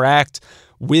easily interact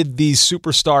with these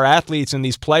superstar athletes and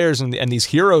these players and these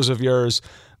heroes of yours.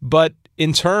 But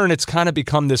in turn, it's kind of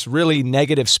become this really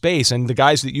negative space. And the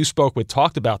guys that you spoke with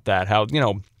talked about that, how, you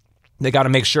know, they got to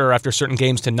make sure after certain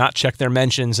games to not check their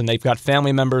mentions, and they've got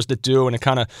family members that do, and it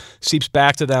kind of seeps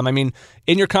back to them. I mean,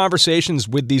 in your conversations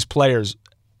with these players,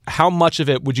 how much of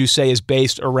it would you say is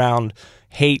based around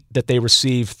hate that they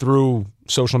receive through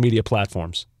social media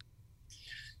platforms?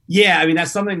 Yeah, I mean,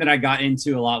 that's something that I got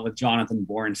into a lot with Jonathan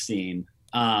Bornstein.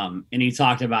 And he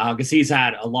talked about how, because he's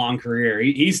had a long career,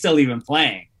 he's still even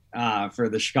playing for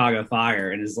the Chicago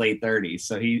Fire in his late 30s.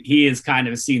 So he has kind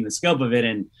of seen the scope of it.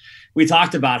 And we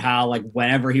talked about how, like,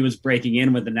 whenever he was breaking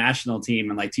in with the national team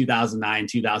in like 2009,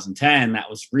 2010, that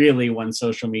was really when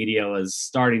social media was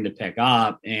starting to pick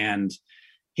up. And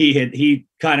he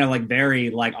kind of like very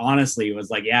like honestly was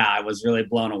like, yeah, I was really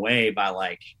blown away by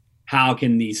like, how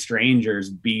can these strangers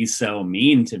be so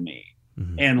mean to me?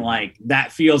 Mm-hmm. And like,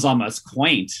 that feels almost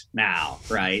quaint now,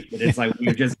 right? But it's like,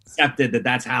 we've just accepted that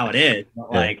that's how it is.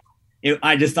 But like,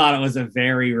 I just thought it was a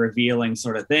very revealing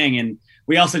sort of thing. And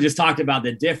we also just talked about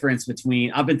the difference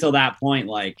between, up until that point,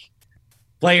 like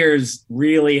players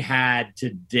really had to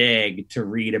dig to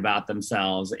read about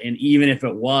themselves. And even if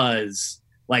it was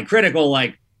like critical,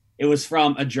 like it was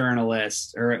from a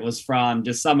journalist or it was from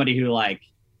just somebody who like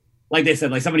they said,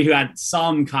 like somebody who had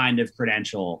some kind of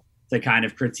credential to kind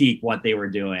of critique what they were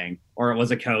doing, or it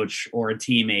was a coach or a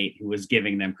teammate who was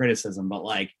giving them criticism. But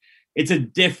like, it's a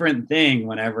different thing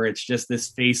whenever it's just this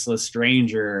faceless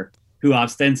stranger who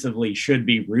ostensibly should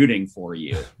be rooting for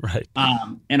you. Right.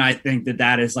 And I think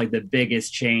that is like the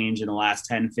biggest change in the last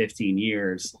 10, 15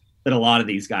 years that a lot of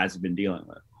these guys have been dealing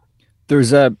with.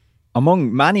 There's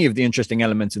among many of the interesting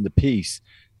elements in the piece,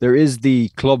 there is the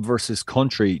club versus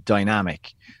country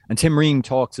dynamic. And Tim Ream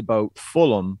talks about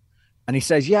Fulham And he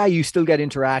says, yeah, you still get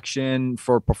interaction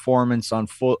for performance on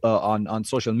on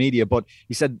social media, but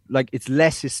he said like it's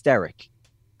less hysteric,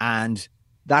 and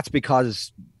that's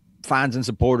because fans and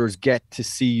supporters get to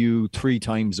see you 3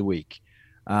 times a week.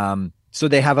 So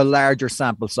they have a larger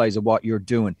sample size of what you're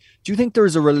doing. Do you think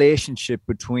there's a relationship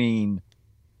between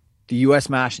the US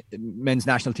men's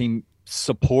national team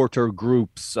supporter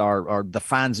groups or the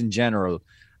fans in general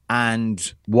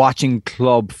and watching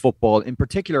club football, in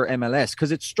particular MLS?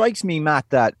 Because it strikes me, Matt,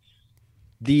 that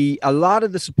a lot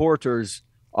of the supporters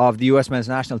of the US men's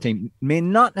national team may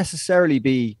not necessarily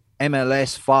be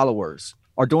MLS followers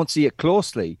or don't see it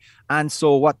closely. And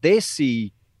so what they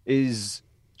see is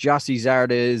Jossie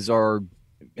Zardes or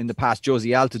in the past Josie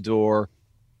Altidore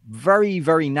very,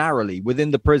 very narrowly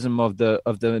within the prism of the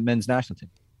men's national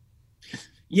team.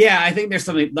 Yeah, I think there's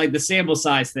something like the sample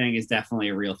size thing is definitely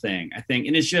a real thing, I think.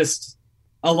 And it's just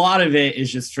a lot of it is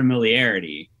just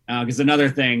familiarity. Because another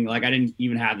thing, like I didn't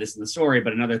even have this in the story,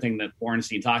 but another thing that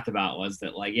Bornstein talked about was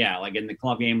that like, yeah, like in the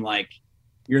club game, like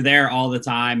you're there all the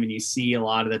time and you see a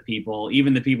lot of the people,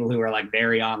 even the people who are like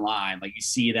very online, like you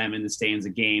see them in the stands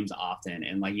of games often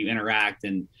and like you interact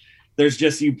and there's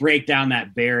just, you break down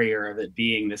that barrier of it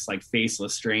being this like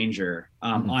faceless stranger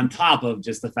on top of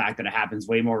just the fact that it happens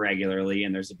way more regularly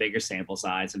and there's a bigger sample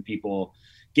size and people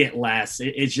get less.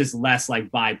 It's just less like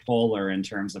bipolar in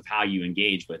terms of how you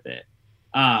engage with it.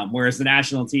 Whereas the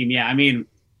national team, yeah, I mean,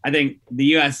 I think the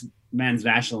U.S. men's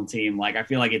national team, like I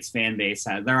feel like its fan base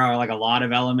there are like a lot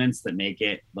of elements that make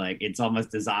it like it's almost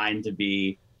designed to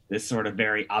be this sort of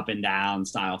very up and down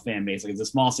style fan base. Like it's a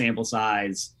small sample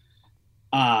size.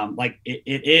 Like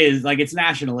it is like it's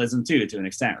nationalism too, to an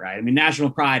extent, right? I mean,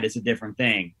 national pride is a different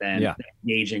thing than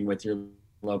engaging with your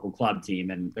local club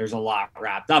team. And there's a lot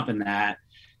wrapped up in that.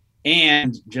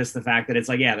 And just the fact that it's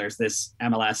like, yeah, there's this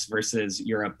MLS versus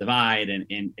Europe divide and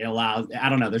it allows, I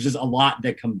don't know, there's just a lot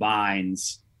that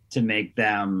combines to make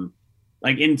them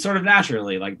like in sort of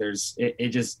naturally, like there's,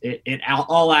 it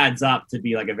all adds up to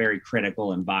be like a very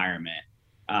critical environment,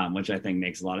 which I think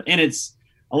makes a lot of, and it's,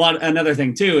 another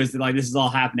thing too is that like this is all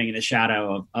happening in the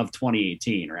shadow of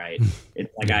 2018, right?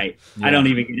 It's like I don't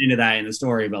even get into that in the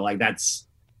story, but like that's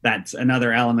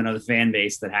another element of the fan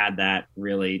base that had that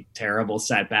really terrible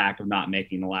setback of not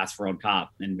making the last World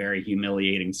Cup in very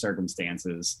humiliating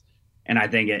circumstances. And I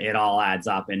think it all adds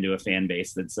up into a fan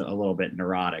base that's a little bit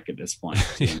neurotic at this point.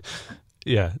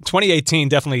 Yeah, 2018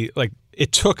 definitely, like,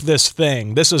 it took this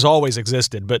thing. This has always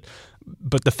existed, but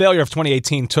the failure of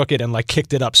 2018 took it and like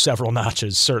kicked it up several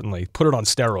notches. Certainly, put it on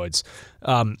steroids.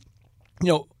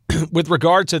 With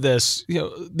regard to this,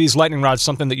 these lightning rods,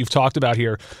 something that you've talked about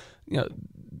here.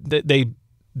 They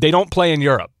don't play in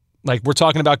Europe. Like we're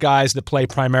talking about guys that play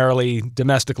primarily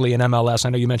domestically in MLS. I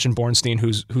know you mentioned Bornstein,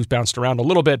 who's bounced around a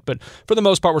little bit, but for the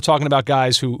most part, we're talking about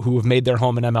guys who have made their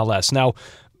home in MLS. Now,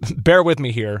 bear with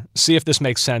me here. See if this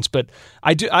makes sense. But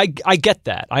I get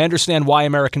that. I understand why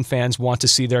American fans want to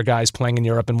see their guys playing in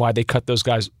Europe and why they cut those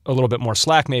guys a little bit more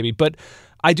slack, maybe. But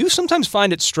I do sometimes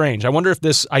find it strange. I wonder if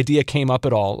this idea came up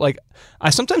at all. Like I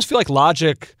sometimes feel like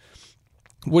logic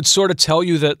would sort of tell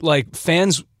you that like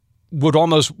fans would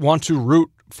almost want to root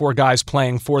for guys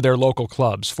playing for their local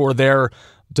clubs, for their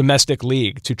domestic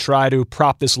league, to try to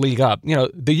prop this league up.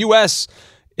 The U.S.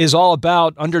 is all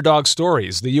about underdog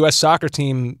stories. The U.S. soccer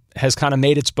team has kind of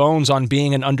made its bones on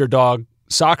being an underdog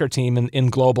soccer team in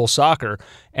global soccer,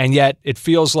 and yet it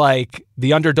feels like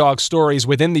the underdog stories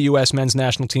within the U.S. men's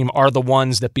national team are the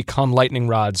ones that become lightning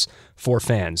rods for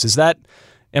fans.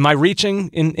 Am I reaching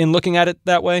in looking at it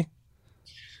that way?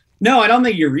 No, I don't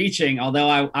think you're reaching, although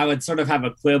I would sort of have a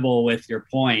quibble with your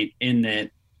point in that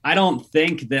I don't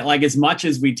think that like as much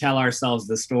as we tell ourselves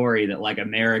the story that like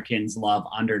Americans love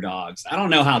underdogs, I don't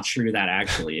know how true that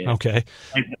actually is. Okay.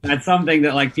 Like that's something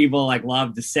that like people like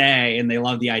love to say and they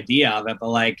love the idea of it. But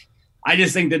like, I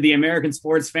just think that the American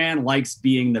sports fan likes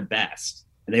being the best.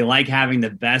 They like having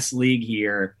the best league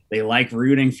here. They like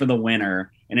rooting for the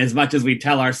winner. And as much as we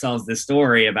tell ourselves this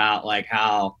story about like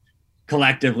how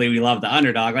collectively we love the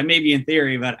underdog, like maybe in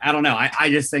theory, but I don't know. I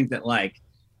just think that like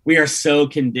we are so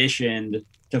conditioned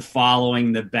to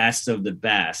following the best of the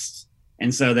best.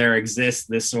 And so there exists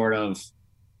this sort of,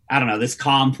 I don't know, this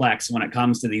complex when it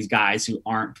comes to these guys who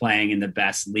aren't playing in the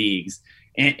best leagues.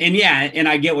 And yeah, and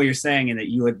I get what you're saying and that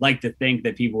you would like to think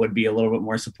that people would be a little bit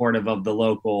more supportive of the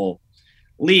local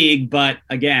league. But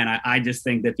again, I just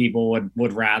think that people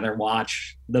would rather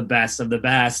watch the best of the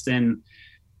best. And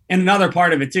another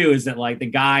part of it too is that like the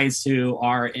guys who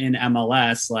are in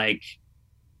MLS, like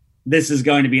this is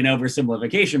going to be an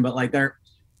oversimplification, but like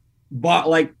but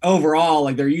like overall,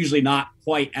 like they're usually not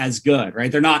quite as good,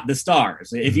 right? They're not the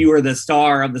stars. If you were the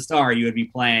star of the star, you would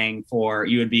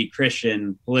be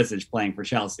Christian Pulisic playing for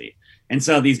Chelsea. And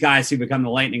so these guys who become the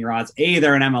lightning rods, A,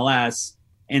 they're in MLS,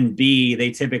 and B,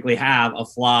 they typically have a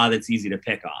flaw that's easy to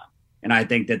pick on. And I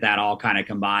think that all kind of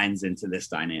combines into this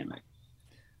dynamic.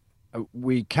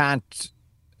 We can't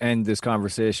end this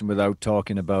conversation without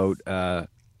talking about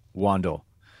Wando.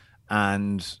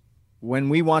 And when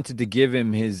we wanted to give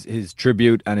him his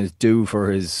tribute and his due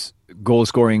for his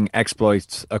goal-scoring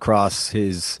exploits across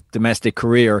his domestic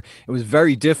career, it was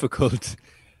very difficult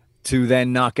to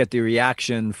then not get the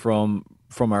reaction from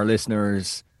our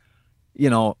listeners. You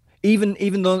know,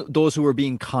 even though those who were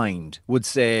being kind would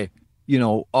say, you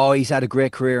know, oh, he's had a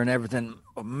great career and everything.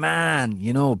 But man,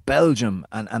 you know, Belgium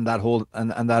and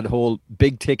that whole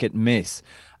big ticket miss.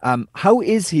 How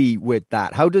is he with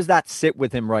that? How does that sit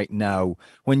with him right now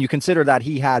when you consider that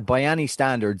he had, by any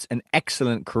standards, an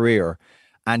excellent career?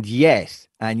 And yet,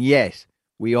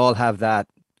 we all have that.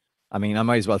 I mean, I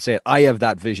might as well say it. I have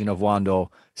that vision of Wando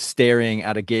staring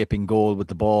at a gaping goal with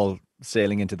the ball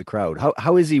sailing into the crowd.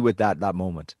 How is he with that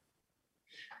moment?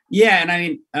 Yeah, and I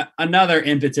mean, another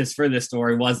impetus for this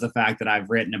story was the fact that I've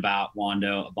written about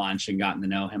Wando a bunch and gotten to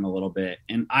know him a little bit.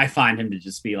 And I find him to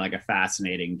just be like a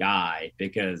fascinating guy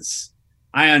because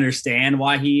I understand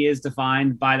why he is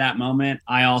defined by that moment.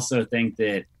 I also think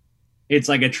that it's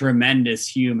like a tremendous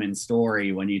human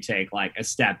story when you take like a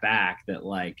step back, that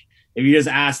like, if you just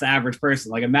ask the average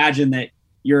person, like imagine that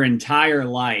your entire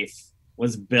life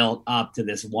was built up to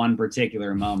this one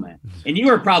particular moment. And you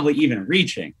were probably even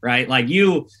reaching, right? Like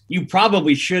you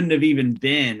probably shouldn't have even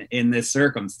been in this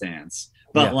circumstance,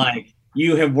 but like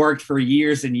you have worked for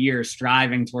years and years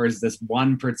striving towards this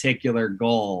one particular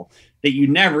goal that you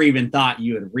never even thought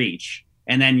you would reach.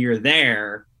 And then you're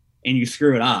there and you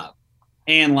screw it up.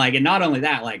 And like, and not only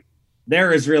that, like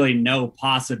there is really no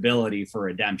possibility for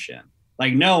redemption.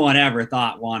 Like no one ever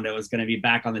thought Wando was going to be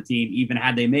back on the team, even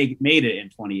had they made it in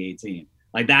 2018.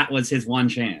 Like that was his one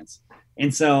chance.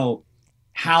 And so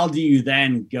how do you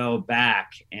then go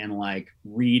back and like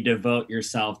redevote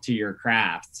yourself to your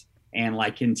craft and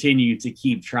like continue to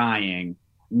keep trying,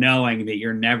 knowing that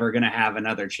you're never going to have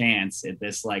another chance at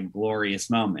this like glorious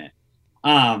moment?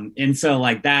 And so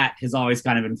like that has always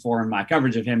kind of informed my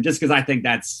coverage of him, just because I think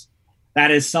that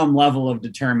is some level of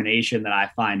determination that I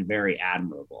find very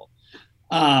admirable.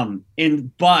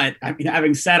 But I mean,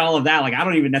 having said all of that, like, I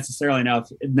don't even necessarily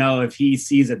know if he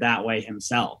sees it that way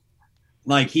himself.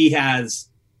 Like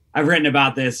I've written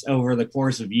about this over the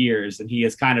course of years, and he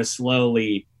has kind of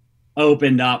slowly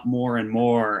opened up more and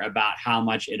more about how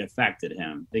much it affected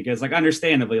him, because like,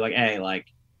 understandably, like, hey, like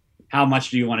how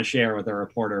much do you want to share with a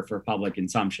reporter for public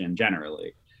consumption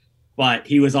generally? But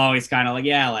he was always kind of like,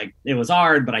 yeah, like it was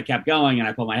hard, but I kept going and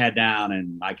I put my head down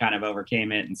and I kind of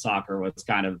overcame it. And soccer was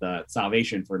kind of the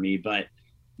salvation for me. But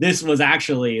this was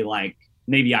actually like,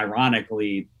 maybe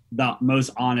ironically, the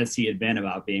most honest he had been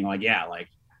about being like, yeah, like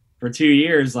for 2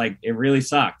 years, like it really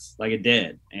sucked. Like it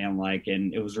did. And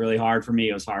it was really hard for me.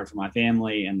 It was hard for my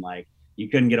family, and like you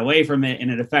couldn't get away from it,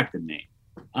 and it affected me.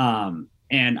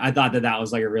 And I thought that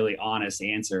was like a really honest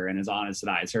answer, and as honest as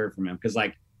I had heard from him, because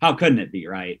like, how couldn't it be,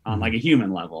 right? On like a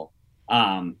human level.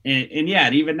 And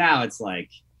even now it's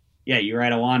like, yeah, you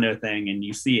write a Wando thing and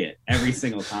you see it every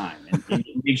single time, and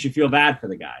it makes you feel bad for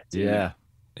the guy too.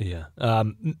 Yeah.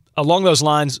 Along those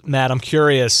lines, Matt, I'm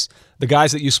curious, the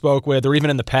guys that you spoke with, or even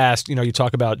in the past, you know, you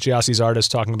talk about Gyasi's artists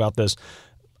talking about this.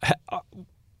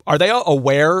 Are they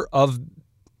aware of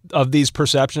these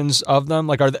perceptions of them?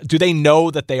 Like, do they know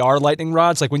that they are lightning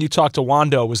rods? Like when you talk to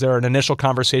Wando, was there an initial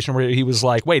conversation where he was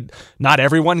like, wait, not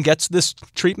everyone gets this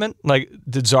treatment? Like,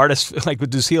 did Zardes, like,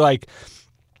 does he like,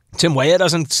 Tim Weah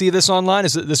doesn't see this online?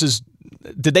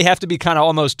 Did they have to be kind of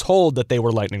almost told that they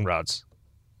were lightning rods?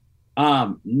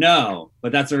 No,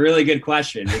 but that's a really good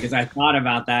question, because I thought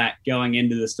about that going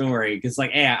into the story, because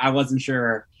like, hey, I wasn't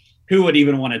sure who would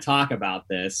even want to talk about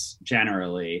this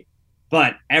generally.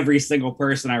 But every single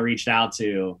person I reached out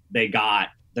to, they got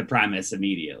the premise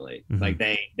immediately. Mm-hmm. Like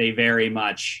they very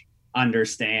much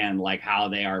understand like how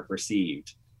they are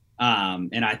perceived.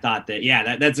 And I thought that,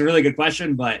 yeah, that's a really good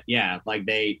question, but yeah, like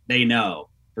they know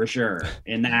for sure.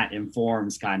 And that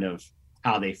informs kind of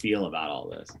how they feel about all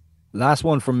this. Last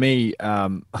one from me.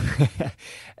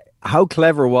 How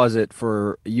clever was it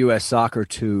for US Soccer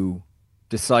to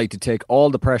decide to take all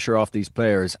the pressure off these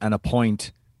players and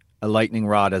appoint a lightning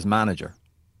rod as manager?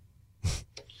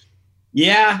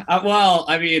 Yeah, well,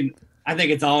 I mean, I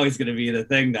think it's always going to be the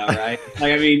thing, though, right?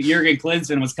 Like, I mean, Jurgen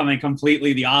Klinsmann was coming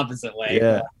completely the opposite way,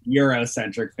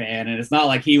 Eurocentric fan, and it's not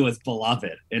like he was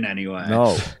beloved in any way.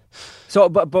 No. So,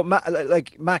 but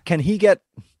Matt, can he get?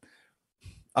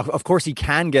 Of course, he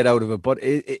can get out of it. But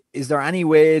is there any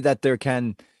way that there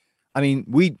can? I mean,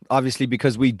 we obviously,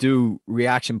 because we do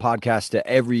reaction podcasts to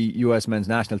every U.S. men's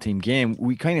national team game,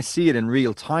 we kind of see it in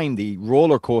real time, the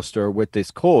roller coaster with this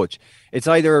coach. It's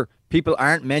either people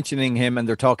aren't mentioning him and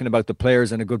they're talking about the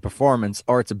players and a good performance,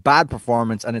 or it's a bad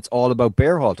performance and it's all about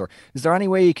Bearhalter. Is there any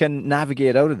way you can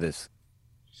navigate out of this?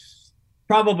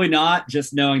 Probably not,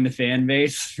 just knowing the fan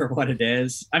base for what it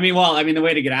is. The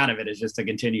way to get out of it is just to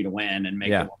continue to win and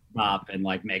make it up and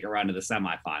like make a run to the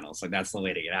semifinals. Like that's the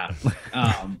way to get out of it.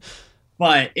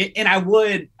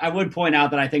 I would point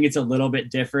out that I think it's a little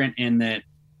bit different in that,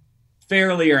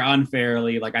 fairly or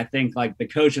unfairly, like I think like the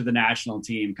coach of the national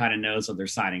team kind of knows what they're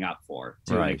signing up for.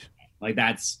 Right. Like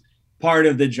that's part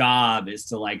of the job, is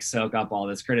to like soak up all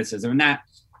this criticism. And that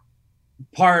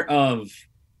part of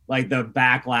like the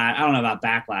backlash, I don't know about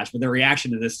backlash, but the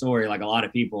reaction to this story, like a lot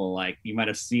of people, like you might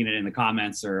have seen it in the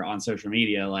comments or on social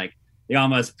media, like they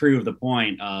almost prove the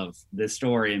point of this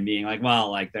story and being like, well,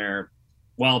 like they're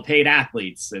well-paid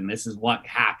athletes and this is what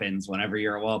happens whenever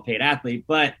you're a well-paid athlete.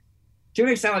 But to an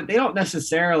extent, like they don't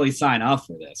necessarily sign up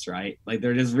for this, right? Like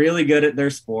they're just really good at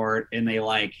their sport and they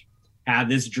like have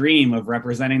this dream of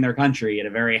representing their country at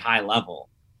a very high level.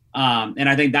 And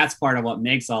I think that's part of what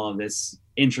makes all of this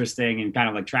interesting and kind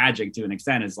of like tragic to an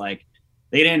extent, is like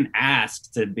they didn't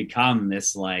ask to become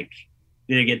this, like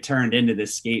they get turned into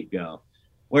this scapegoat.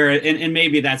 Where and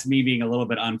maybe that's me being a little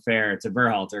bit unfair to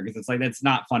Berhalter, because it's like that's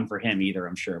not fun for him either,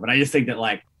 I'm sure. But I just think that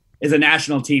like as a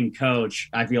national team coach,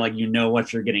 I feel like you know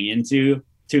what you're getting into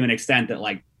to an extent that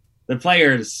like the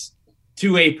players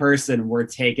to a person were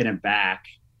taken aback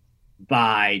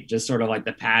by just sort of like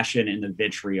the passion and the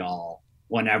vitriol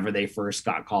whenever they first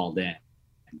got called in.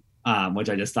 Which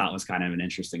I just thought was kind of an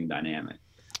interesting dynamic.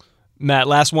 Matt,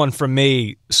 last one from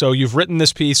me. So you've written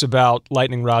this piece about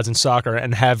lightning rods in soccer,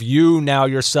 and have you now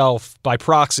yourself, by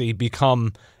proxy,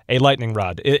 become a lightning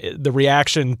rod? The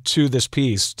reaction to this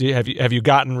piece, have you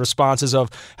gotten responses of,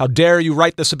 how dare you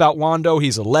write this about Wando?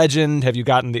 He's a legend. Have you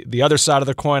gotten the other side of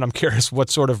the coin? I'm curious what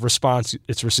sort of response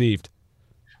it's received.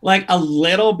 Like a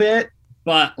little bit,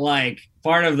 but like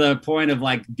part of the point of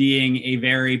like being a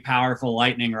very powerful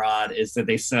lightning rod is that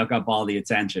they soak up all the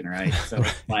attention, right? So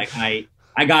it's like I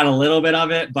got a little bit of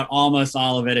it, but almost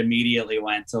all of it immediately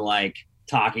went to like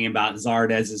talking about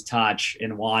Zardez's touch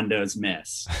and Wando's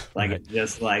miss. Like right.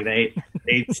 Just like they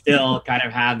still kind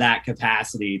of have that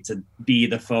capacity to be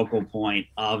the focal point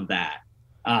of that.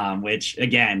 Which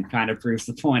again kind of proves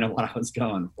the point of what I was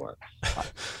going for.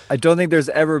 I don't think there's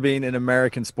ever been an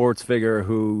American sports figure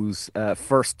whose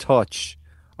first touch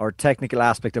or technical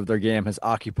aspect of their game has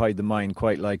occupied the mind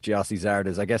quite like Gyasi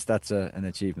Zardes. I guess that's an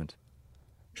achievement.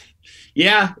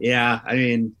 Yeah. I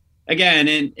mean,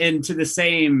 again, and to the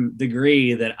same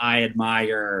degree that I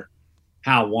admire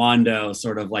how Wando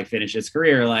sort of like finished his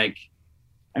career, like,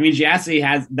 I mean, Gyasi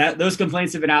has that; those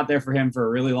complaints have been out there for him for a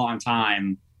really long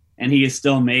time. And he has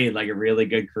still made like a really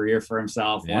good career for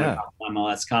himself. Yeah. Won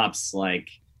MLS Cups. Like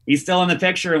he's still in the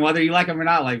picture, and whether you like him or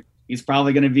not, like he's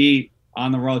probably going to be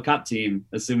on the World Cup team,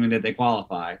 assuming that they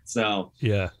qualify. So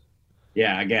yeah.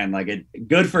 Again, like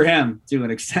good for him to an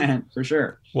extent, for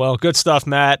sure. Well, good stuff,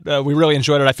 Matt. We really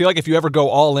enjoyed it. I feel like if you ever go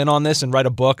all in on this and write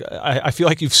a book, I feel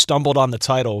like you've stumbled on the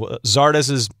title,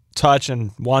 Zardes's touch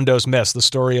and Wando's miss, the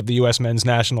story of the U.S. men's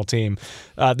national team.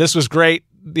 This was great.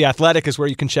 The Athletic is where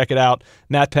you can check it out.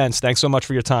 Matt Pence, thanks so much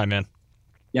for your time, man.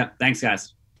 Yeah, thanks,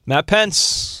 guys. Matt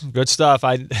Pence, good stuff.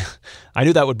 I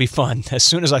knew that would be fun. As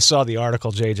soon as I saw the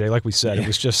article, JJ, like we said, It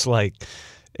was just like,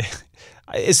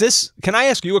 can I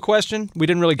ask you a question? We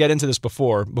didn't really get into this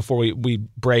before we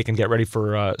break and get ready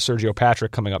for Sergio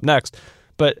Patrick coming up next.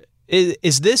 But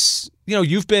is this,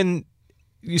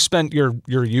 you spent your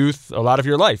youth, a lot of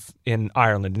your life in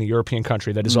Ireland, in a European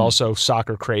country that is also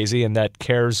soccer crazy and that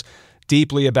cares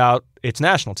deeply about its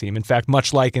national team. In fact,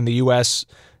 much like in the U.S.,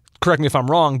 correct me if I'm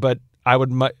wrong, but I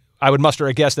would muster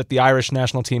a guess that the Irish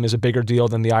national team is a bigger deal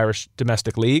than the Irish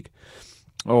domestic league.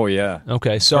 Oh yeah.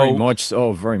 Okay, so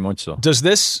very much so. Is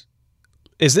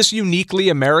this uniquely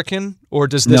American, or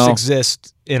does this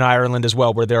exist in Ireland as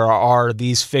well, where there are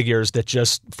these figures that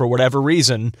just, for whatever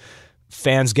reason,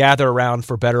 fans gather around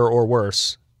for better or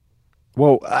worse?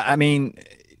 Well, I mean,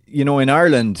 in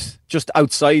Ireland, just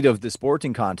outside of the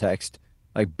sporting context,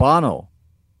 like Bono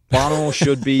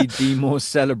should be the most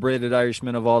celebrated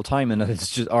Irishman of all time, and it's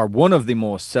just, or one of the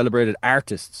most celebrated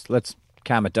artists. Let's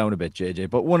calm it down a bit, JJ,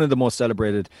 but one of the most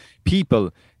celebrated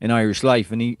people in Irish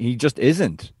life, and he just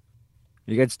isn't.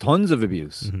 He gets tons of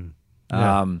abuse. Mm-hmm.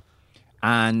 Yeah.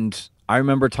 And I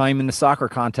remember a time in the soccer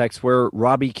context where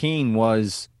Robbie Keane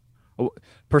was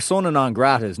persona non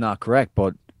grata is not correct,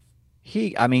 but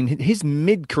his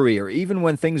mid-career, even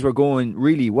when things were going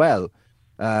really well,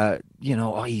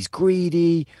 he's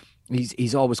greedy.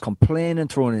 He's always complaining,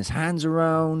 throwing his hands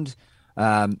around.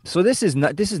 So this is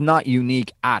not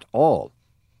unique at all.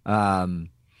 But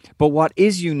what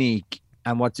is unique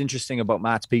and what's interesting about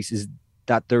Matt's piece is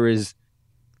that there's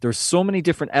so many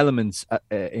different elements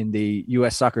in the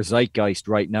U.S. soccer zeitgeist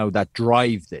right now that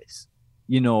drive this.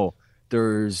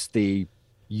 There's the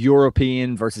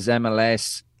European versus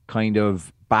MLS kind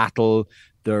of battle.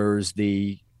 There's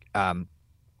the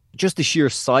just the sheer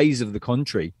size of the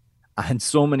country and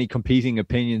so many competing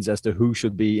opinions as to who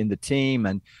should be in the team,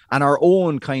 and our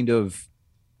own kind of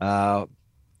not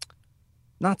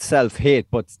self-hate,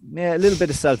 but a little bit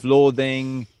of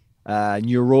self-loathing,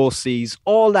 neuroses,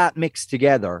 all that mixed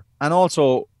together. And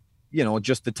also,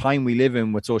 just the time we live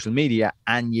in with social media,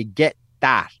 and you get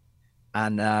that.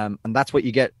 And that's what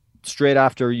you get straight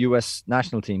after US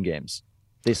national team games.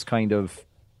 This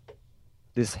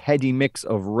heady mix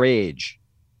of rage.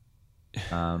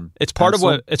 It's part of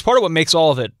what makes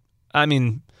all of it. I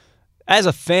mean, as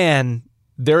a fan,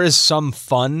 there is some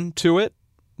fun to it.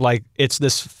 Like, it's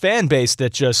this fan base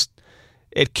that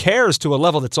it cares to a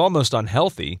level that's almost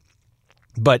unhealthy,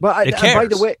 but it cares.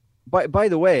 By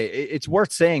the way, it's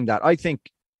worth saying that I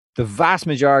think the vast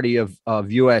majority of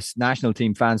US national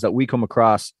team fans that we come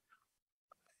across,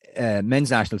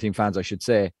 men's national team fans, I should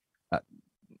say,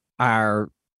 are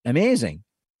amazing,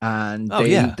 and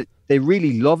they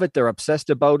really love it. They're obsessed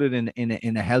about it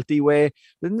in a healthy way.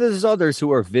 Then there's others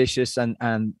who are vicious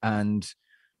and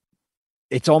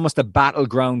it's almost a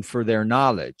battleground for their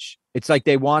knowledge. It's like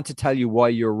they want to tell you why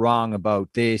you're wrong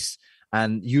about this,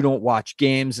 and you don't watch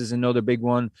games is another big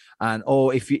one. And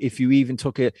if you even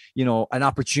took an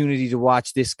opportunity to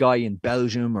watch this guy in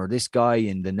Belgium or this guy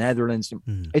in the Netherlands,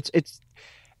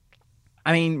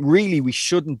 really, we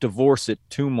shouldn't divorce it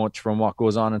too much from what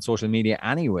goes on in social media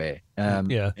anyway.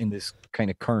 In this kind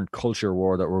of current culture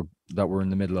war that we're in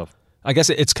the middle of. I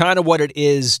guess it's kind of what it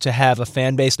is to have a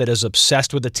fan base that is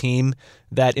obsessed with a team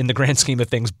that, in the grand scheme of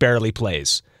things, barely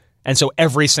plays. And so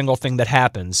every single thing that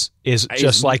happens is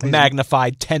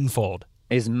magnified tenfold.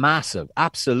 Is massive,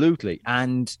 absolutely.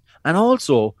 And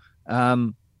also,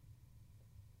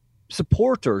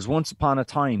 supporters once upon a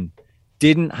time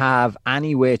didn't have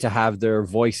any way to have their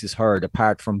voices heard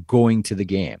apart from going to the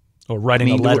game. Or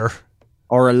writing a letter.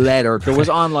 There was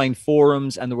online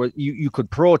forums, and you could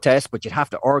protest, but you'd have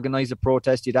to organize a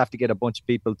protest. You'd have to get a bunch of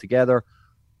people together.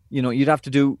 You'd have to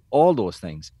do all those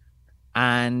things.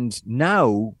 And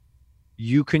now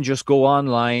you can just go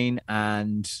online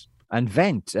and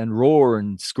vent and roar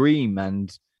and scream.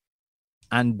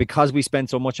 And because we spend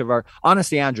so much of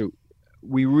honestly, Andrew,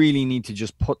 we really need to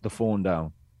just put the phone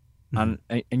down.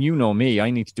 Mm-hmm. And you know me, I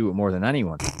need to do it more than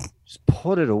anyone. Just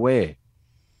put it away,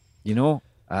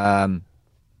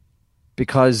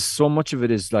 because so much of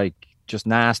it is like just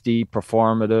nasty,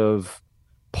 performative,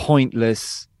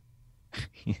 pointless.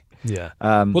 Yeah.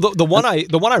 Well, the one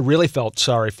I really felt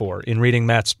sorry for in reading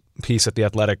Matt's piece at The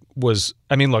Athletic was,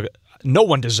 look, no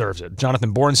one deserves it.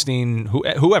 Jonathan Bornstein,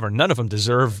 whoever, none of them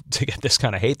deserve to get this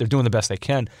kind of hate. They're doing the best they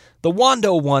can. The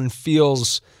Wando one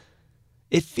feels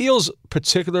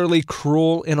particularly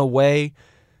cruel in a way,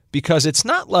 because it's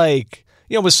not like,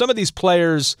 with some of these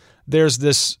players, there's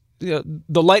this, the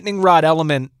lightning rod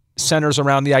element centers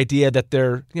around the idea that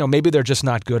they're, maybe they're just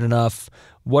not good enough.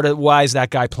 Why is that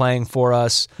guy playing for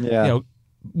us? Yeah.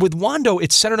 With Wando,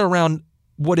 it's centered around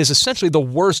what is essentially the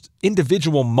worst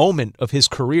individual moment of his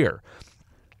career.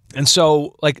 And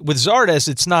so, like with Zardes,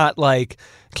 it's not like,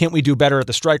 can't we do better at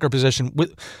the striker position?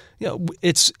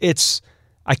 It's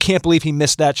I can't believe he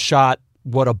missed that shot.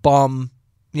 What a bum.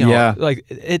 Like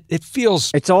it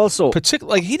feels. It's also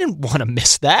particularly like he didn't want to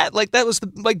miss that. Like that was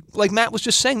like Matt was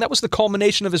just saying, that was the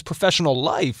culmination of his professional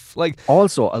life. Like,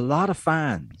 also a lot of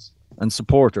fans and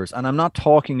supporters, and I'm not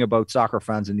talking about soccer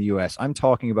fans in the US. I'm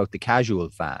talking about the casual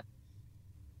fan.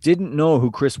 Didn't know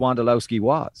who Chris Wondolowski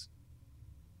was.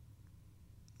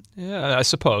 Yeah, I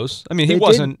suppose. He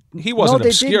wasn't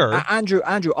obscure. Andrew,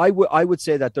 I would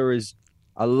say that there is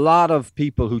a lot of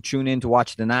people who tune in to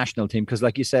watch the national team because,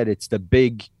 like you said, it's the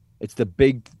big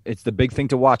thing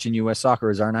to watch in US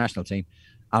soccer is our national team.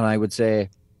 And I would say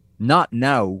not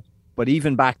now, but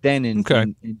even back then in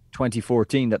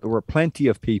 2014, that there were plenty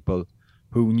of people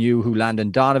who knew who Landon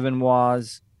Donovan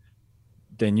was.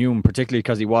 They knew him particularly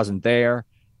because he wasn't there.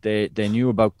 They knew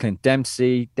about Clint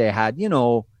Dempsey. They had,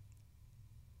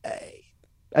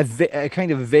 a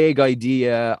kind of vague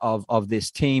idea of this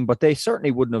team, but they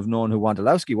certainly wouldn't have known who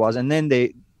Wondolowski was. And then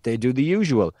they do the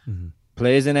usual. Mm-hmm.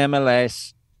 Plays in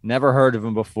MLS, Never heard of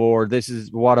him before. This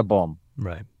is what a bum.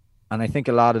 Right. And I think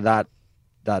a lot of that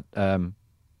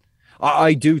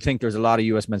I do think there's a lot of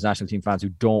U.S. men's national team fans who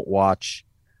don't watch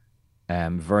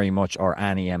very much or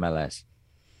any MLS.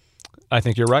 I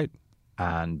think you're right.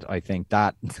 And I think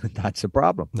that that's a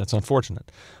problem. That's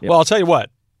unfortunate. Yep. Well, I'll tell you what.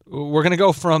 We're going to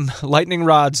go from lightning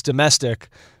rods domestic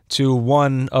to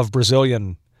one of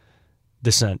Brazilian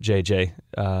descent, JJ.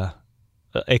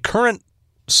 A current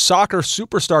soccer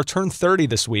superstar turned 30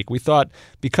 this week. We thought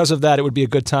because of that it would be a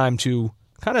good time to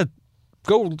kind of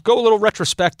go a little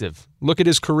retrospective, look at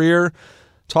his career,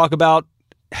 talk about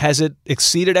has it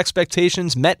exceeded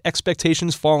expectations, met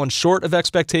expectations, fallen short of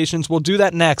expectations. We'll do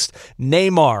that next.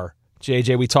 Neymar,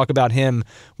 JJ, we talk about him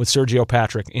with Sergio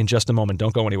Patrick in just a moment.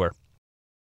 Don't go anywhere.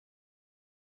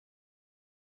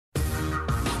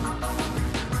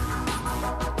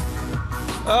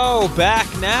 Oh, back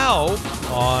now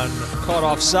on Caught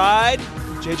Offside.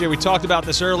 JJ, we talked about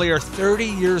this earlier. 30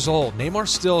 years old. Neymar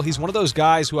still, he's one of those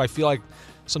guys who I feel like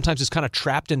sometimes is kind of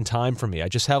trapped in time for me. I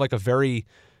just have like a very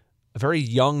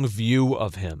young view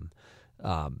of him.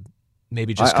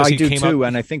 Maybe just because he do came too. up.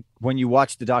 And I think when you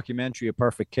watch the documentary A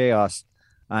Perfect Chaos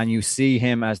and you see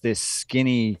him as this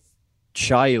skinny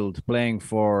child playing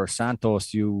for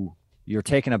Santos, you're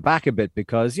taken aback a bit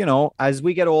because, you know, as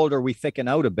we get older, we thicken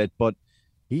out a bit, but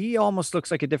he almost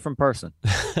looks like a different person.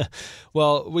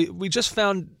 Well, we just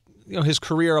found, you know, his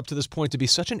career up to this point to be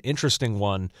such an interesting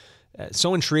one,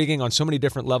 so intriguing on so many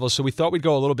different levels. So we thought we'd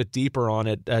go a little bit deeper on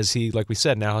it as he, like we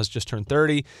said, now has just turned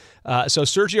 30. So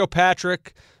Sergio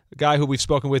Patrick, a guy who we've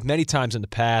spoken with many times in the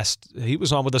past, he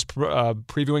was on with us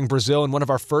previewing Brazil in one of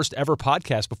our first ever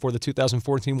podcasts before the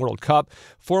 2014 World Cup,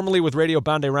 formerly with Radio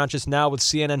Bandeirantes, now with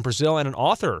CNN Brazil, and an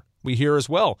author we hear as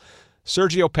well.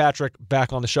 Sergio Patrick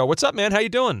back on the show. What's up, man? How you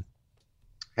doing?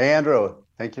 Hey, Andrew.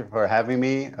 Thank you for having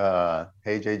me.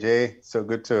 Hey, JJ. So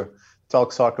good to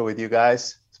talk soccer with you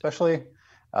guys, especially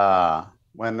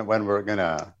when we're going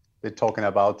to be talking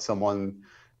about someone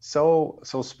so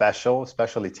special,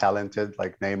 especially talented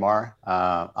like Neymar.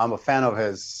 I'm a fan of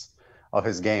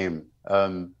his game.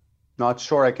 Not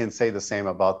sure I can say the same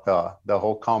about the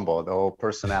whole combo, the whole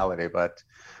personality, but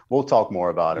we'll talk more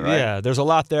about it, right? Yeah, there's a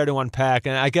lot there to unpack.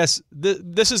 And I guess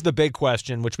this is the big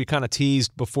question, which we kind of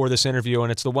teased before this interview,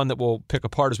 and it's the one that we'll pick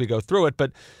apart as we go through it.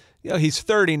 But you know, he's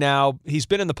 30 now. He's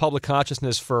been in the public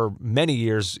consciousness for many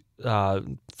years,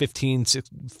 15,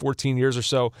 14 years or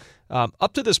so.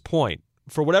 Up to this point,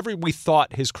 for whatever we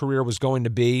thought his career was going to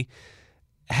be,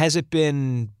 has it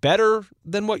been better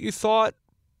than what you thought?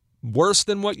 Worse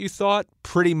than what you thought?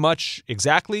 Pretty much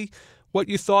exactly what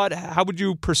you thought? How would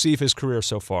you perceive his career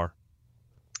so far?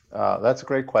 That's a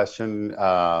great question.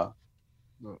 Now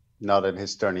that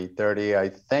he's turning 30, I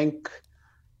think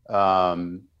I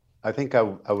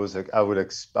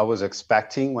was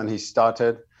expecting when he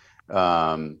started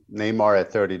Neymar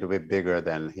at 30 to be bigger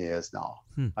than he is now.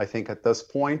 I think at this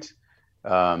point,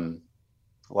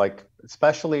 like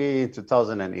especially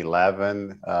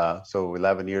 2011, so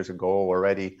 11 years ago,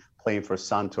 already playing for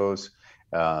Santos,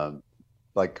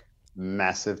 like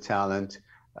massive talent.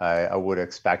 I would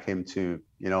expect him to,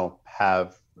 you know,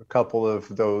 have a couple of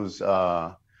those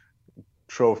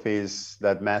trophies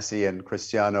that Messi and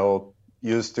Cristiano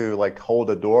used to like hold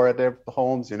the door at their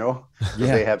homes, you know.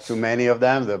 Yeah. They have too many of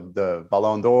them, the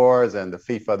Ballon d'Ors and the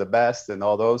FIFA the best and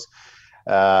all those,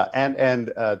 and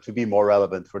to be more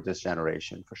relevant for this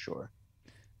generation for sure.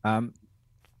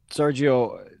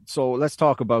 Sergio, so let's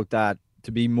talk about that,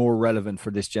 to be more relevant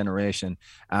for this generation.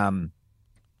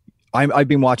 I've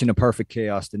been watching A Perfect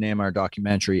Chaos, the Neymar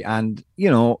documentary, and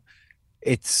you know,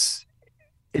 it's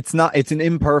an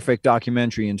imperfect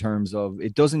documentary in terms of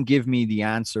it doesn't give me the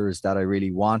answers that I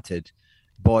really wanted.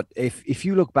 But if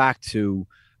you look back to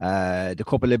the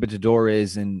Copa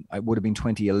Libertadores and it would have been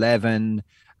 2011,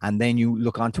 and then you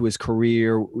look onto his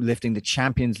career lifting the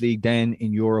Champions League then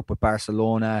in Europe with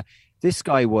Barcelona, this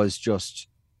guy was just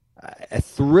a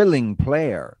thrilling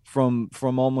player from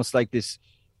almost like this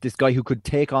guy who could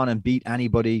take on and beat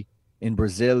anybody in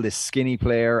Brazil, this skinny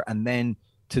player, and then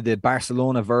to the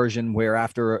Barcelona version where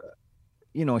after,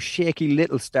 you know, a shaky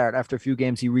little start, after a few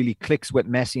games, he really clicks with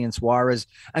Messi and Suarez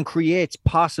and creates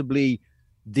possibly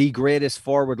the greatest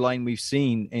forward line we've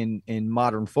seen in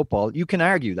modern football. You can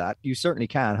argue that. You certainly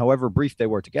can, however brief they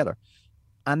were together.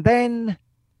 And then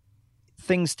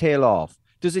things tail off.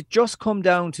 Does it just come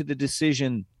down to the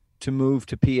decision to move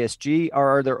to PSG,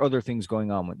 or are there other things going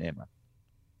on with Neymar?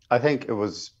 I think it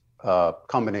was a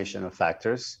combination of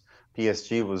factors.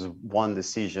 PSG was one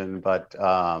decision, but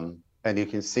and you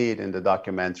can see it in the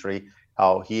documentary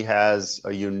how he has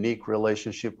a unique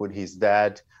relationship with his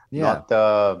dad, not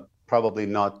the probably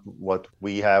not what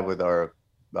we have with our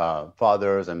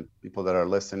fathers and people that are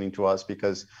listening to us,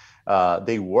 because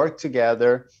they work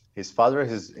together. His father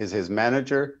is his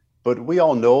manager. But we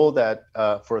all know that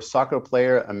for a soccer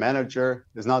player, a manager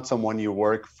is not someone you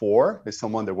work for, it's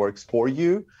someone that works for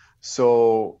you.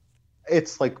 So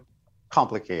it's like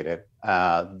complicated.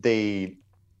 They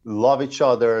love each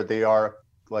other. They are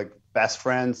like best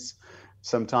friends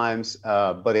sometimes,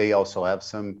 but they also have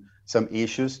some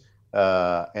issues.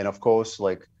 And of course,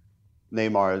 like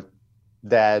Neymar's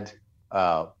dad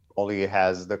only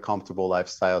has the comfortable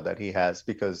lifestyle that he has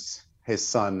because his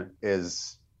son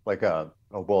is like a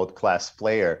world-class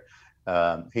player.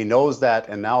 He knows that,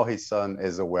 and now his son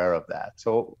is aware of that.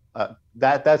 So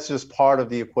that's just part of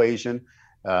the equation.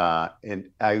 And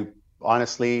I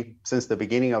honestly, since the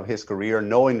beginning of his career,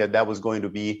 knowing that was going to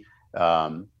be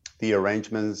the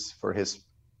arrangements for his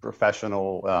professional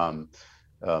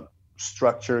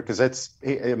structure, because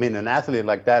an athlete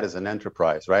like that is an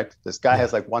enterprise, right? This guy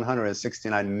has like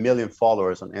 169 million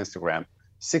followers on Instagram,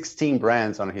 16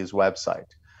 brands on his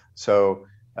website. So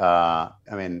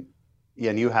and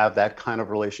you have that kind of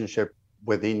relationship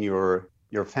within your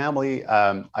family.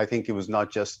 I think it was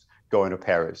not just going to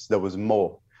Paris. There was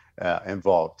more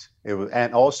involved. It was,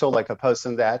 and also like a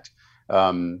person that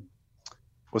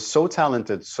was so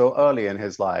talented so early in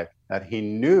his life that he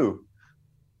knew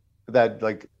that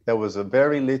like there was a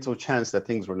very little chance that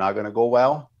things were not going to go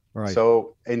well. Right.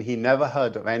 So, and he never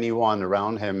heard of anyone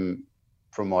around him,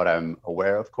 from what I'm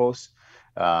aware, of course,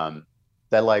 that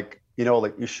like,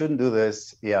 like you shouldn't do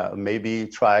this. Yeah, maybe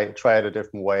try it a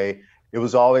different way. It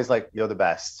was always like, you're the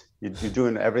best. You're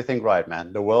doing everything right,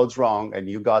 man. The world's wrong, and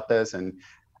you got this.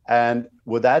 And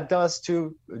what that does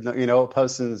to a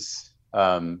person's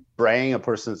brain, a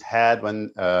person's head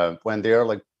when they're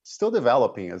like still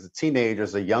developing as a teenager,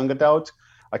 as a young adult,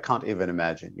 I can't even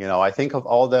imagine. I think of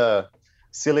all the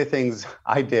silly things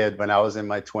I did when I was in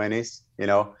my 20s.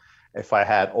 If I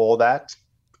had all that,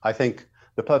 I think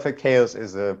The Perfect Chaos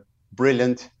is a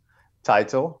brilliant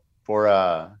title for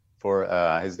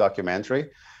his documentary,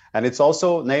 and it's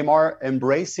also Neymar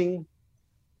embracing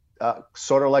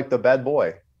sort of like the bad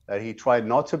boy that he tried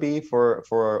not to be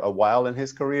for a while in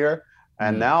his career,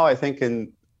 and now I think,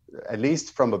 at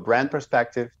least from a brand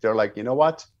perspective, they're like, you know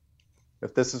what,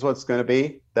 if this is what's going to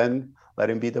be, then let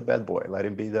him be the bad boy, let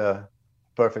him be the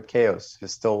Perfect Chaos.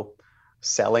 He's still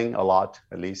selling a lot,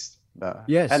 at least.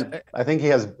 Yes, and I think he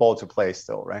has ball to play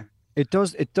still, right? It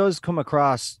does come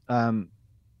across.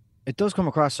 It does come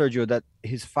across, Sergio, that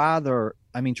his father,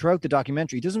 throughout the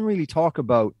documentary, he doesn't really talk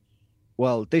about,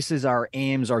 well, this is our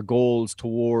aims, our goals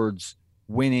towards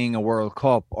winning a World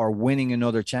Cup or winning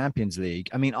another Champions League.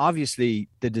 Obviously,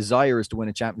 the desire is to win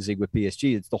a Champions League with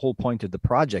PSG. It's the whole point of the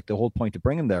project, the whole point to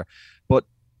bring him there. But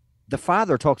the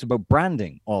father talks about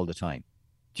branding all the time.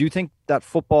 Do you think that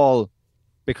football,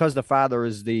 because the father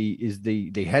is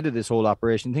the head of this whole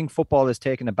operation, I think football is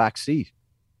taking a back seat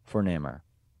for Neymar?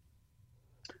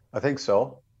 I think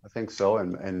so.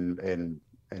 And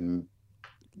in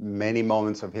many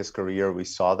moments of his career, we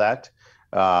saw that.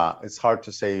 It's hard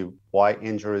to say why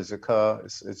injuries occur.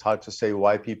 It's hard to say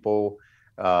why people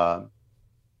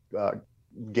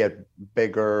get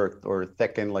bigger or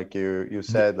thicken, like you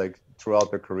said, like throughout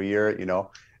their career,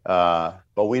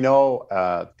 but we know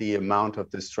the amount of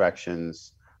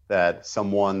distractions that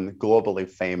someone globally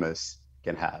famous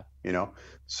can have,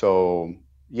 So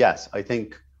yes, I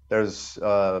think there's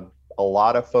a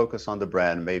lot of focus on the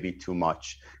brand, maybe too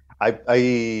much.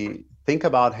 I think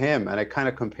about him and I kind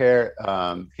of compare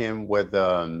him with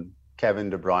Kevin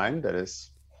De Bruyne, that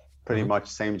is pretty much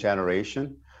same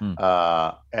generation.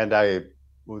 And I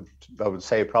would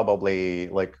say probably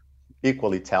like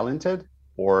equally talented,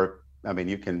 or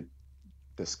you can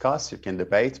discuss, you can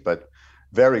debate, but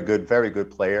very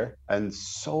good player, and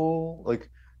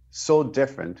so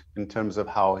different in terms of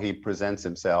how he presents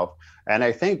himself, and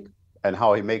I think, and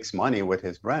how he makes money with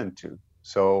his brand too.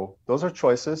 So those are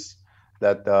choices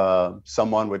that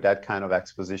someone with that kind of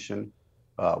exposition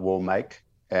will make.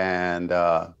 And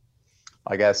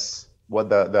I guess what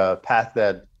the path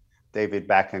that David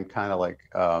Beckham kind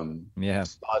of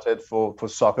started for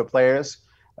soccer players,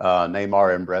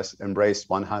 Neymar embraced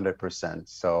 100%.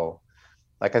 So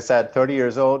like I said, 30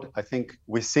 years old, I think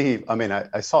we see,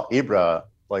 I saw Ibra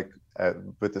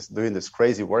doing this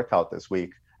crazy workout this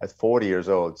week at 40 years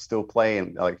old, still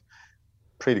playing like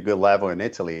pretty good level in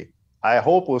Italy. I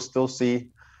hope we'll still see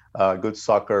good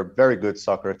soccer, very good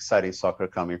soccer, exciting soccer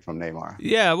coming from Neymar.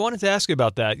 Yeah, I wanted to ask you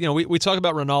about that. We talk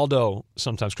about Ronaldo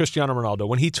sometimes, Cristiano Ronaldo.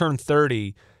 When he turned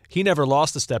 30, he never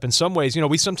lost a step. In some ways,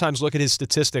 we sometimes look at his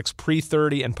statistics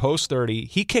pre-30 and post-30.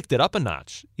 He kicked it up a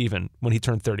notch even when he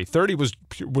turned 30. 30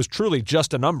 was truly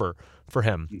just a number for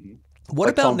him. Mm-hmm. What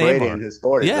like about Tom Neymar? Brady in his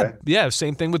stories, yeah, right? Yeah,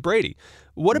 same thing with Brady.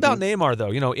 What about Neymar,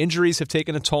 though? Injuries have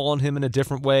taken a toll on him in a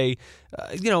different way.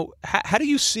 How do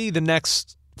you see the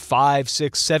next 5,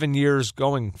 6, 7 years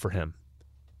going for him?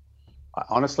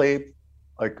 Honestly,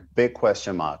 like big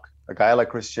question mark. A guy like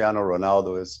Cristiano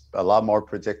Ronaldo is a lot more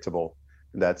predictable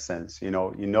in that sense. You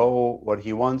know what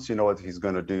he wants, you know what he's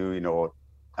going to do,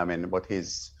 what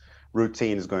his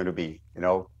routine is going to be,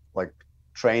 like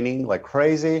training like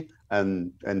crazy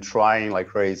and trying like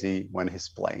crazy when he's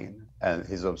playing. And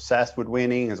he's obsessed with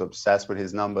winning, he's obsessed with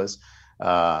his numbers.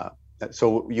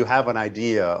 So you have an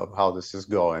idea of how this is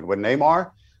going. With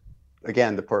Neymar,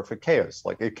 again, the perfect chaos.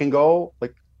 Like it can go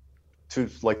like to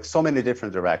like so many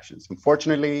different directions.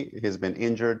 Unfortunately, he's been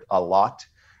injured a lot,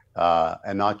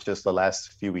 and not just the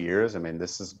last few years. I mean,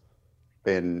 this has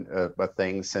been a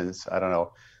thing since, I don't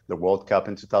know, the World Cup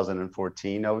in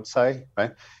 2014, I would say,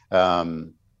 right?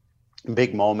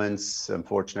 Big moments.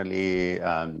 Unfortunately,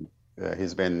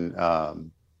 he's been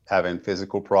having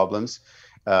physical problems,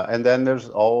 and then there's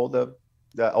all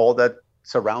that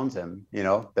surrounds him.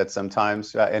 That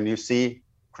sometimes, and you see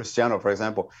Cristiano, for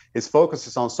example, his focus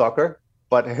is on soccer,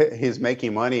 but he's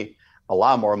making money, a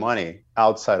lot more money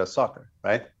outside of soccer,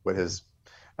 right? With his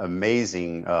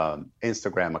amazing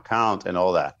Instagram account and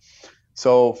all that.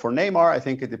 So for Neymar, I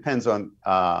think it depends on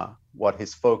what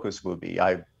his focus will be.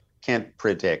 I can't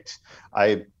predict.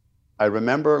 I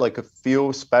remember like a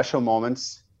few special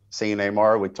moments seeing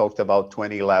Neymar. We talked about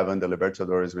 2011, the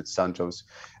Libertadores with Santos,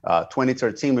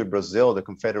 2013 with Brazil, the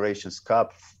Confederations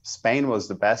Cup. Spain was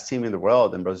the best team in the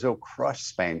world, and Brazil crushed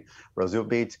Spain. Brazil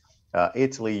beat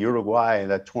Italy, Uruguay in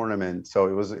that tournament. So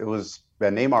it was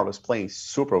Neymar was playing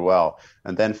super well.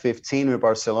 And then 15 with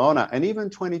Barcelona, and even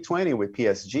 2020 with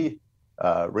PSG,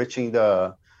 reaching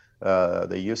the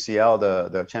UCL,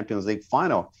 the Champions League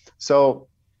final. So,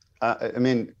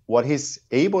 what he's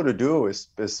able to do is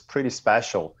pretty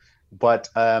special. But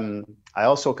I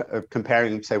also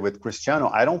comparing, say, with Cristiano,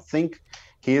 I don't think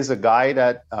he is a guy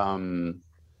that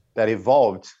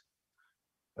evolved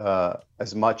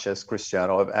as much as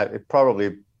Cristiano. It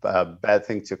probably a bad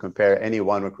thing to compare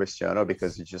anyone with Cristiano,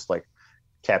 because he just like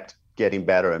kept getting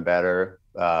better and better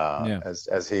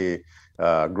as he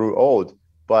grew old.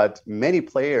 But many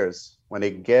players, when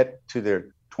they get to their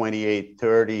 28,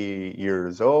 30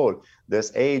 years old,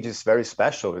 this age is very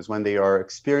special. Is when they are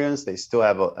experienced, they still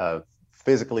have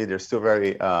physically, they're still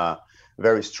very,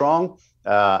 very strong.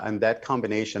 And that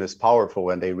combination is powerful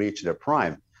when they reach their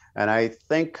prime. And I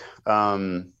think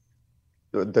the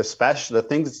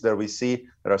things that we see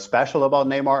that are special about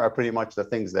Neymar are pretty much the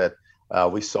things that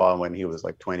we saw when he was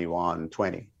like 21,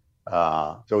 20.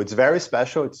 So it's very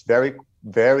special. It's very,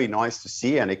 very nice to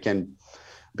see, and it can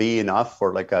be enough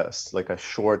for like a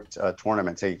short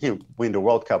tournament. Say you win the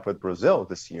World Cup with Brazil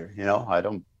this year. I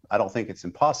don't think it's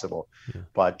impossible,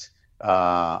 but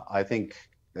I think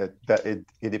that it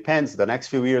depends. The next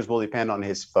few years will depend on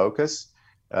his focus,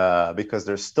 because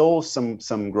there's still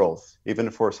some growth,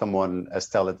 even for someone as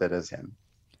talented as him.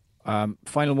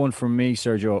 Final one from me,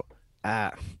 Sergio.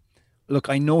 Look,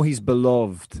 I know he's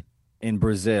beloved in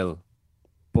Brazil,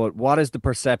 but what is the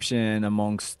perception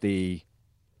amongst the,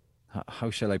 how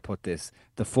shall I put this,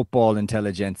 the football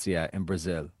intelligentsia in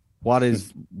Brazil?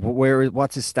 What's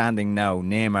his standing now,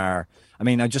 Neymar? I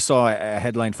mean, I just saw a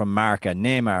headline from Marca.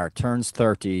 Neymar turns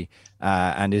 30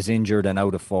 and is injured and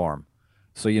out of form.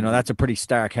 So, that's a pretty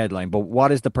stark headline. But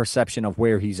what is the perception of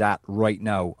where he's at right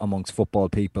now amongst football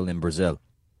people in Brazil?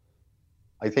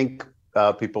 I think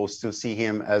people still see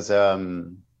him as,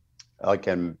 like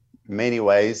in many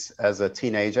ways, as a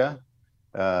teenager.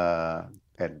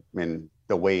 And in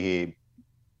the way he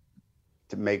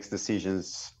makes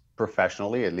decisions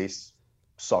professionally, at least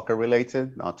soccer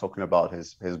related, not talking about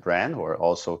his brand, or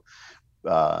also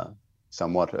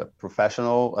somewhat a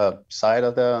professional side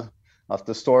of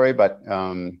the story, but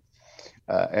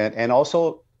and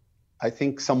also I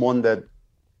think someone that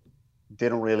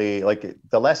didn't really like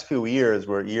the last few years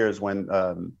were years when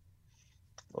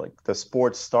like the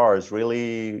sports stars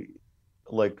really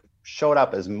like showed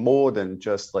up as more than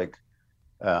just like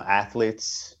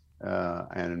athletes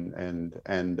and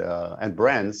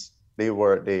brands. They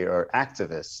are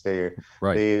activists.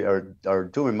 They are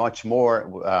doing much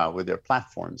more with their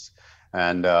platforms.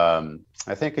 And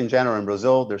I think in general in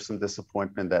Brazil, there's some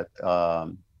disappointment that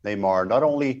Neymar not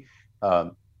only,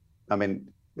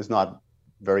 is not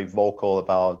very vocal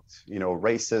about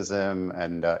racism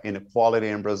and inequality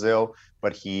in Brazil,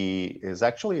 but he is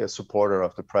actually a supporter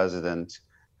of the president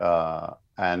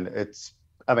and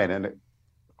and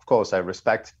of course I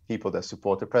respect people that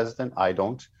support the president. I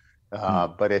don't,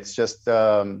 but it's just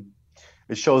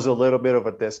it shows a little bit of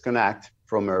a disconnect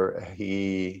from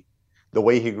the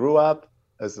way he grew up,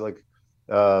 as like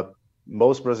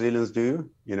most Brazilians do,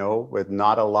 with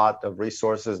not a lot of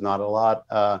resources, not a lot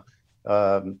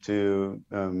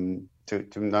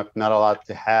not a lot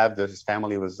to have. His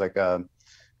family was like a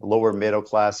lower middle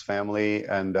class family,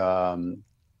 and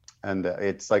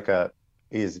it's like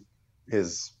his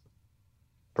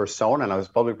persona and his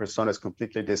public persona is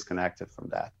completely disconnected from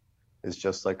that. It's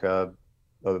just like a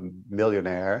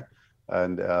millionaire,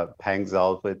 and hangs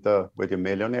out with the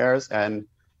millionaires, and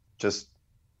just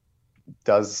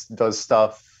does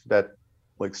stuff that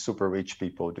like super rich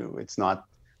people do. It's not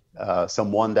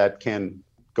someone that can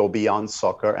go beyond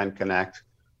soccer and connect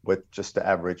with just the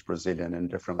average Brazilian in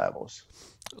different levels.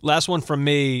 Last one from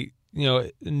me.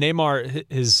 Neymar,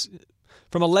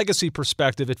 from a legacy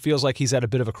perspective, it feels like he's at a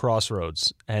bit of a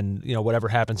crossroads, and whatever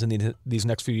happens in these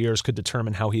next few years could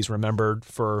determine how he's remembered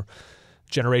for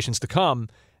generations to come.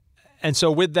 And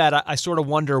so with that, I sort of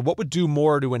wonder what would do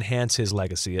more to enhance his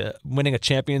legacy, winning a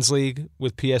Champions League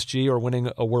with PSG or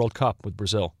winning a World Cup with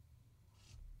Brazil?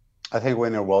 I think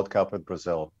winning a World Cup with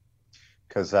Brazil,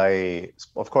 because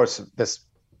of course, this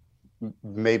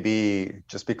may be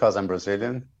just because I'm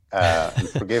Brazilian, and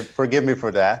forgive me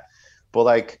for that, but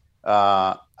like,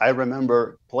 I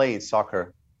remember playing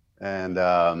soccer, and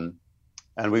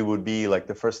we would be like,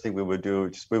 the first thing we would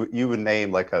do, you would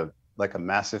name like a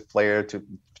massive player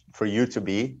for you to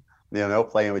be,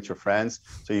 playing with your friends.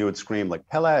 So you would scream like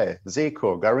Pelé,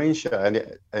 Zico,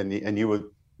 Garrincha, and you would,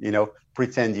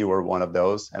 pretend you were one of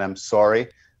those. And I'm sorry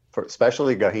for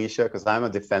especially Garrincha, because I'm a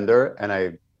defender and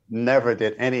I never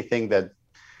did anything that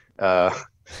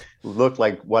looked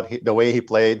like the way he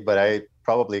played, but I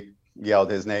probably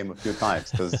yelled his name a few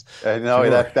times, because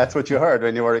that's what you heard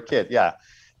when you were a kid. Yeah.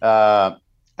 And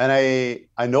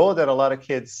I know that a lot of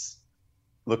kids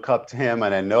look up to him,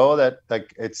 and I know that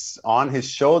like it's on his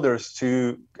shoulders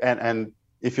too. And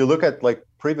if you look at like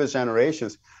previous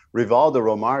generations, Rivaldo,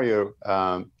 Romario,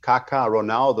 Kaká,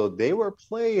 Ronaldo, they were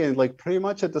playing like pretty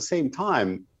much at the same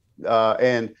time,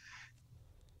 and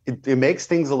it makes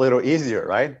things a little easier,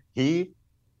 right? He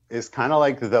is kind of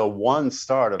like the one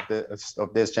start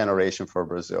of this generation for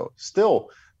Brazil. Still,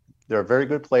 there are very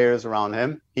good players around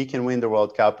him. He can win the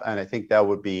World Cup, and I think that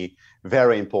would be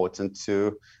very important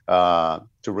to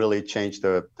really change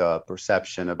the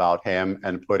perception about him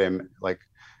and put him like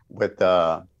with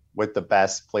the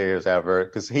best players ever,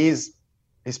 because he's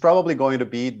probably going to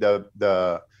be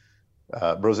the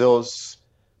Brazil's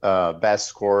best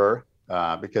scorer,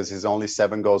 because he's only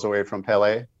 7 goals away from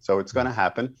Pelé. So it's going to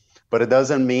happen. But it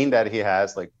doesn't mean that he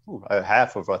has like a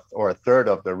half of or a third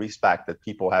of the respect that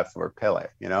people have for Pelé,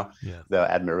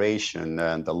 the admiration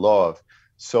and the love.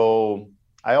 So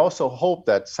I also hope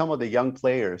that some of the young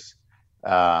players,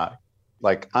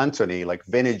 like Anthony, like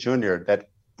Vini Jr., that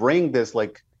bring this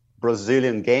like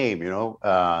Brazilian game,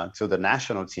 to the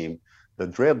national team, the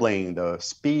dribbling, the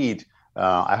speed.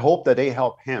 I hope that they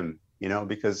help him,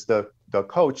 because the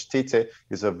coach Tite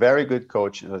is a very good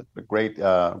coach, a great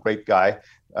guy.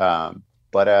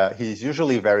 But he's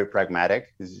usually very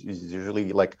pragmatic. He's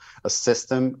usually like a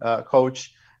system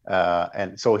coach.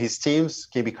 And so his teams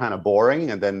can be kind of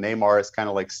boring. And then Neymar is kind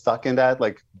of like stuck in that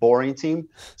like boring team.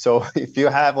 So if you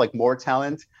have like more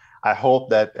talent, I hope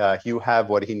that you have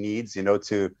what he needs,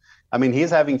 he's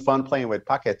having fun playing with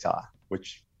Paquetá,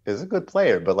 which is a good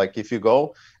player. But like if you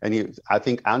go and I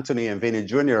think Anthony and Vini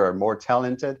Jr. are more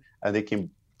talented, and they can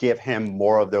give him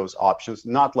more of those options,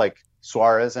 not like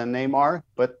Suarez and Neymar,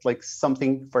 but like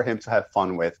something for him to have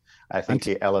fun with. I think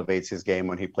he elevates his game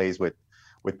when he plays with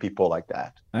people like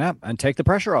that. Yeah, and take the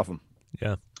pressure off him.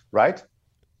 Yeah. Right?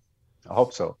 I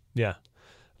hope so. Yeah.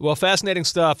 Well, fascinating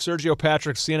stuff. Sergio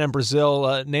Patrick, CNN Brazil.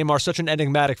 Neymar, such an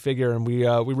enigmatic figure, and we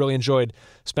really enjoyed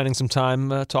spending some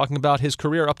time talking about his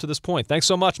career up to this point. Thanks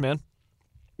so much, man.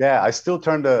 Yeah, I still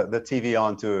turn the TV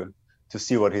on to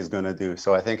see what he's going to do.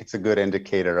 So I think it's a good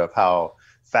indicator of how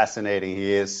fascinating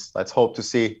he is. Let's hope to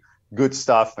see good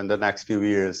stuff in the next few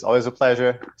years. Always a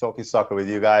pleasure talking soccer with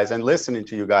you guys and listening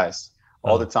to you guys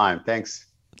all the time. Thanks.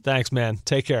 Thanks, man.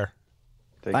 Take care.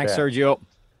 Thanks, Sergio.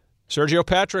 Sergio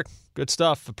Patrick, good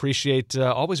stuff.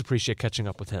 Always appreciate catching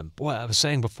up with him. Boy, I was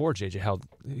saying before, JJ, how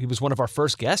he was one of our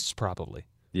first guests probably.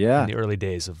 Yeah. In the early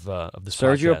days of this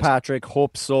Sergio podcast. Patrick,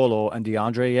 Hope Solo, and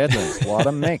DeAndre Yedlin. What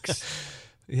a mix.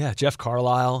 Yeah, Jeff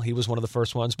Carlisle, he was one of the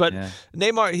first ones. But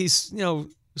Neymar, he's,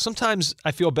 sometimes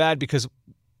I feel bad because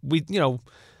a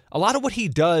lot of what he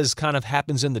does kind of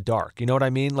happens in the dark. You know what I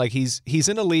mean? Like he's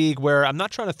in a league where I'm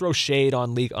not trying to throw shade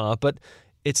on League but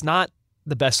it's not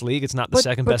the best league. It's not the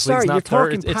second best league. Sorry, It's not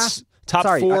third. past, it's top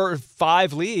 4 or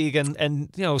 5 league, and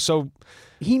so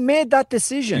he made that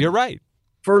decision. You're right.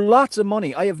 For lots of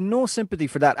money. I have no sympathy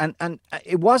for that. And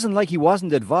it wasn't like he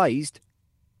wasn't advised.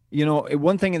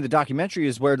 One thing in the documentary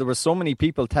is where there were so many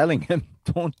people telling him,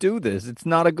 don't do this. It's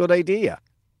not a good idea.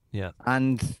 Yeah.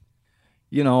 And,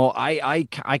 I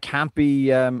can't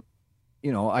be, I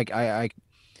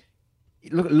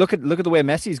look at the way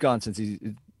Messi's gone since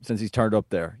he's turned up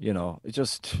there.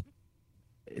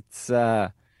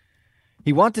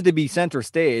 He wanted to be center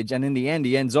stage, and in the end,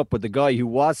 he ends up with the guy who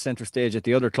was center stage at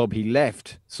the other club he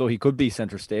left, so he could be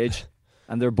center stage.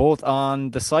 And they're both on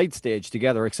the side stage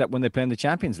together, except when they play in the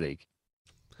Champions League.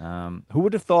 Who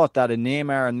would have thought that a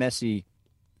Neymar and Messi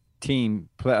team,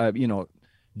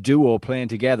 duo playing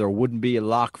together wouldn't be a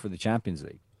lock for the Champions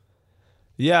League?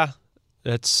 Yeah,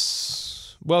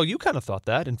 well, you kind of thought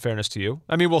that, in fairness to you.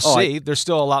 I mean, we'll see. There's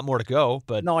still a lot more to go,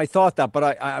 but no, I thought that,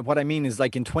 but what I mean is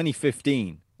like in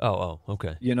 2015. Oh,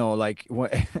 okay.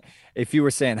 If you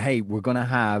were saying, hey, we're going to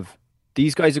have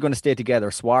these guys are going to stay together.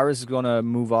 Suarez is going to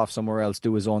move off somewhere else,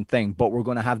 do his own thing. But we're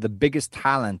going to have the biggest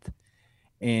talent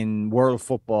in world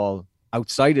football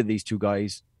outside of these two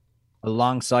guys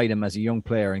alongside him as a young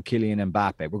player in Kylian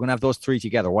Mbappe. We're going to have those three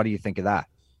together. What do you think of that?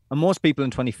 And most people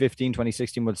in 2015,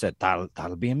 2016 would have said,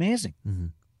 that'll be amazing. Mm-hmm.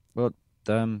 But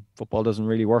football doesn't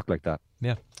really work like that.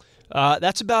 Yeah.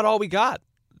 That's about all we got.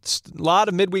 It's a lot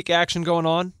of midweek action going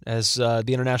on as the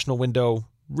international window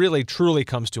really, truly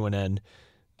comes to an end.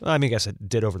 I mean, I guess it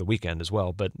did over the weekend as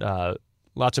well, but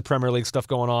lots of Premier League stuff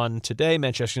going on today.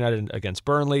 Manchester United against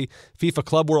Burnley. FIFA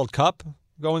Club World Cup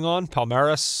going on.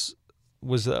 Palmeiras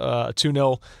was a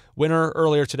 2-0 winner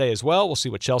earlier today as well. We'll see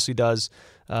what Chelsea does.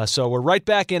 So we're right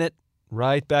back in it.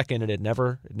 Right back in it. It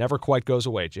never quite goes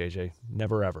away, JJ.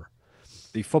 Never, ever.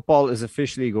 The football is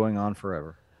officially going on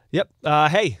forever. Yep.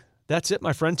 Hey, that's it,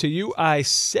 my friend. To you, I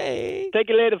say... Take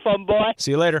you later, fun boy.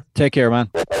 See you later. Take care, man.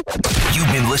 You've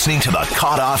been listening to the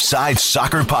Caught Offside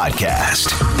Soccer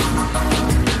Podcast.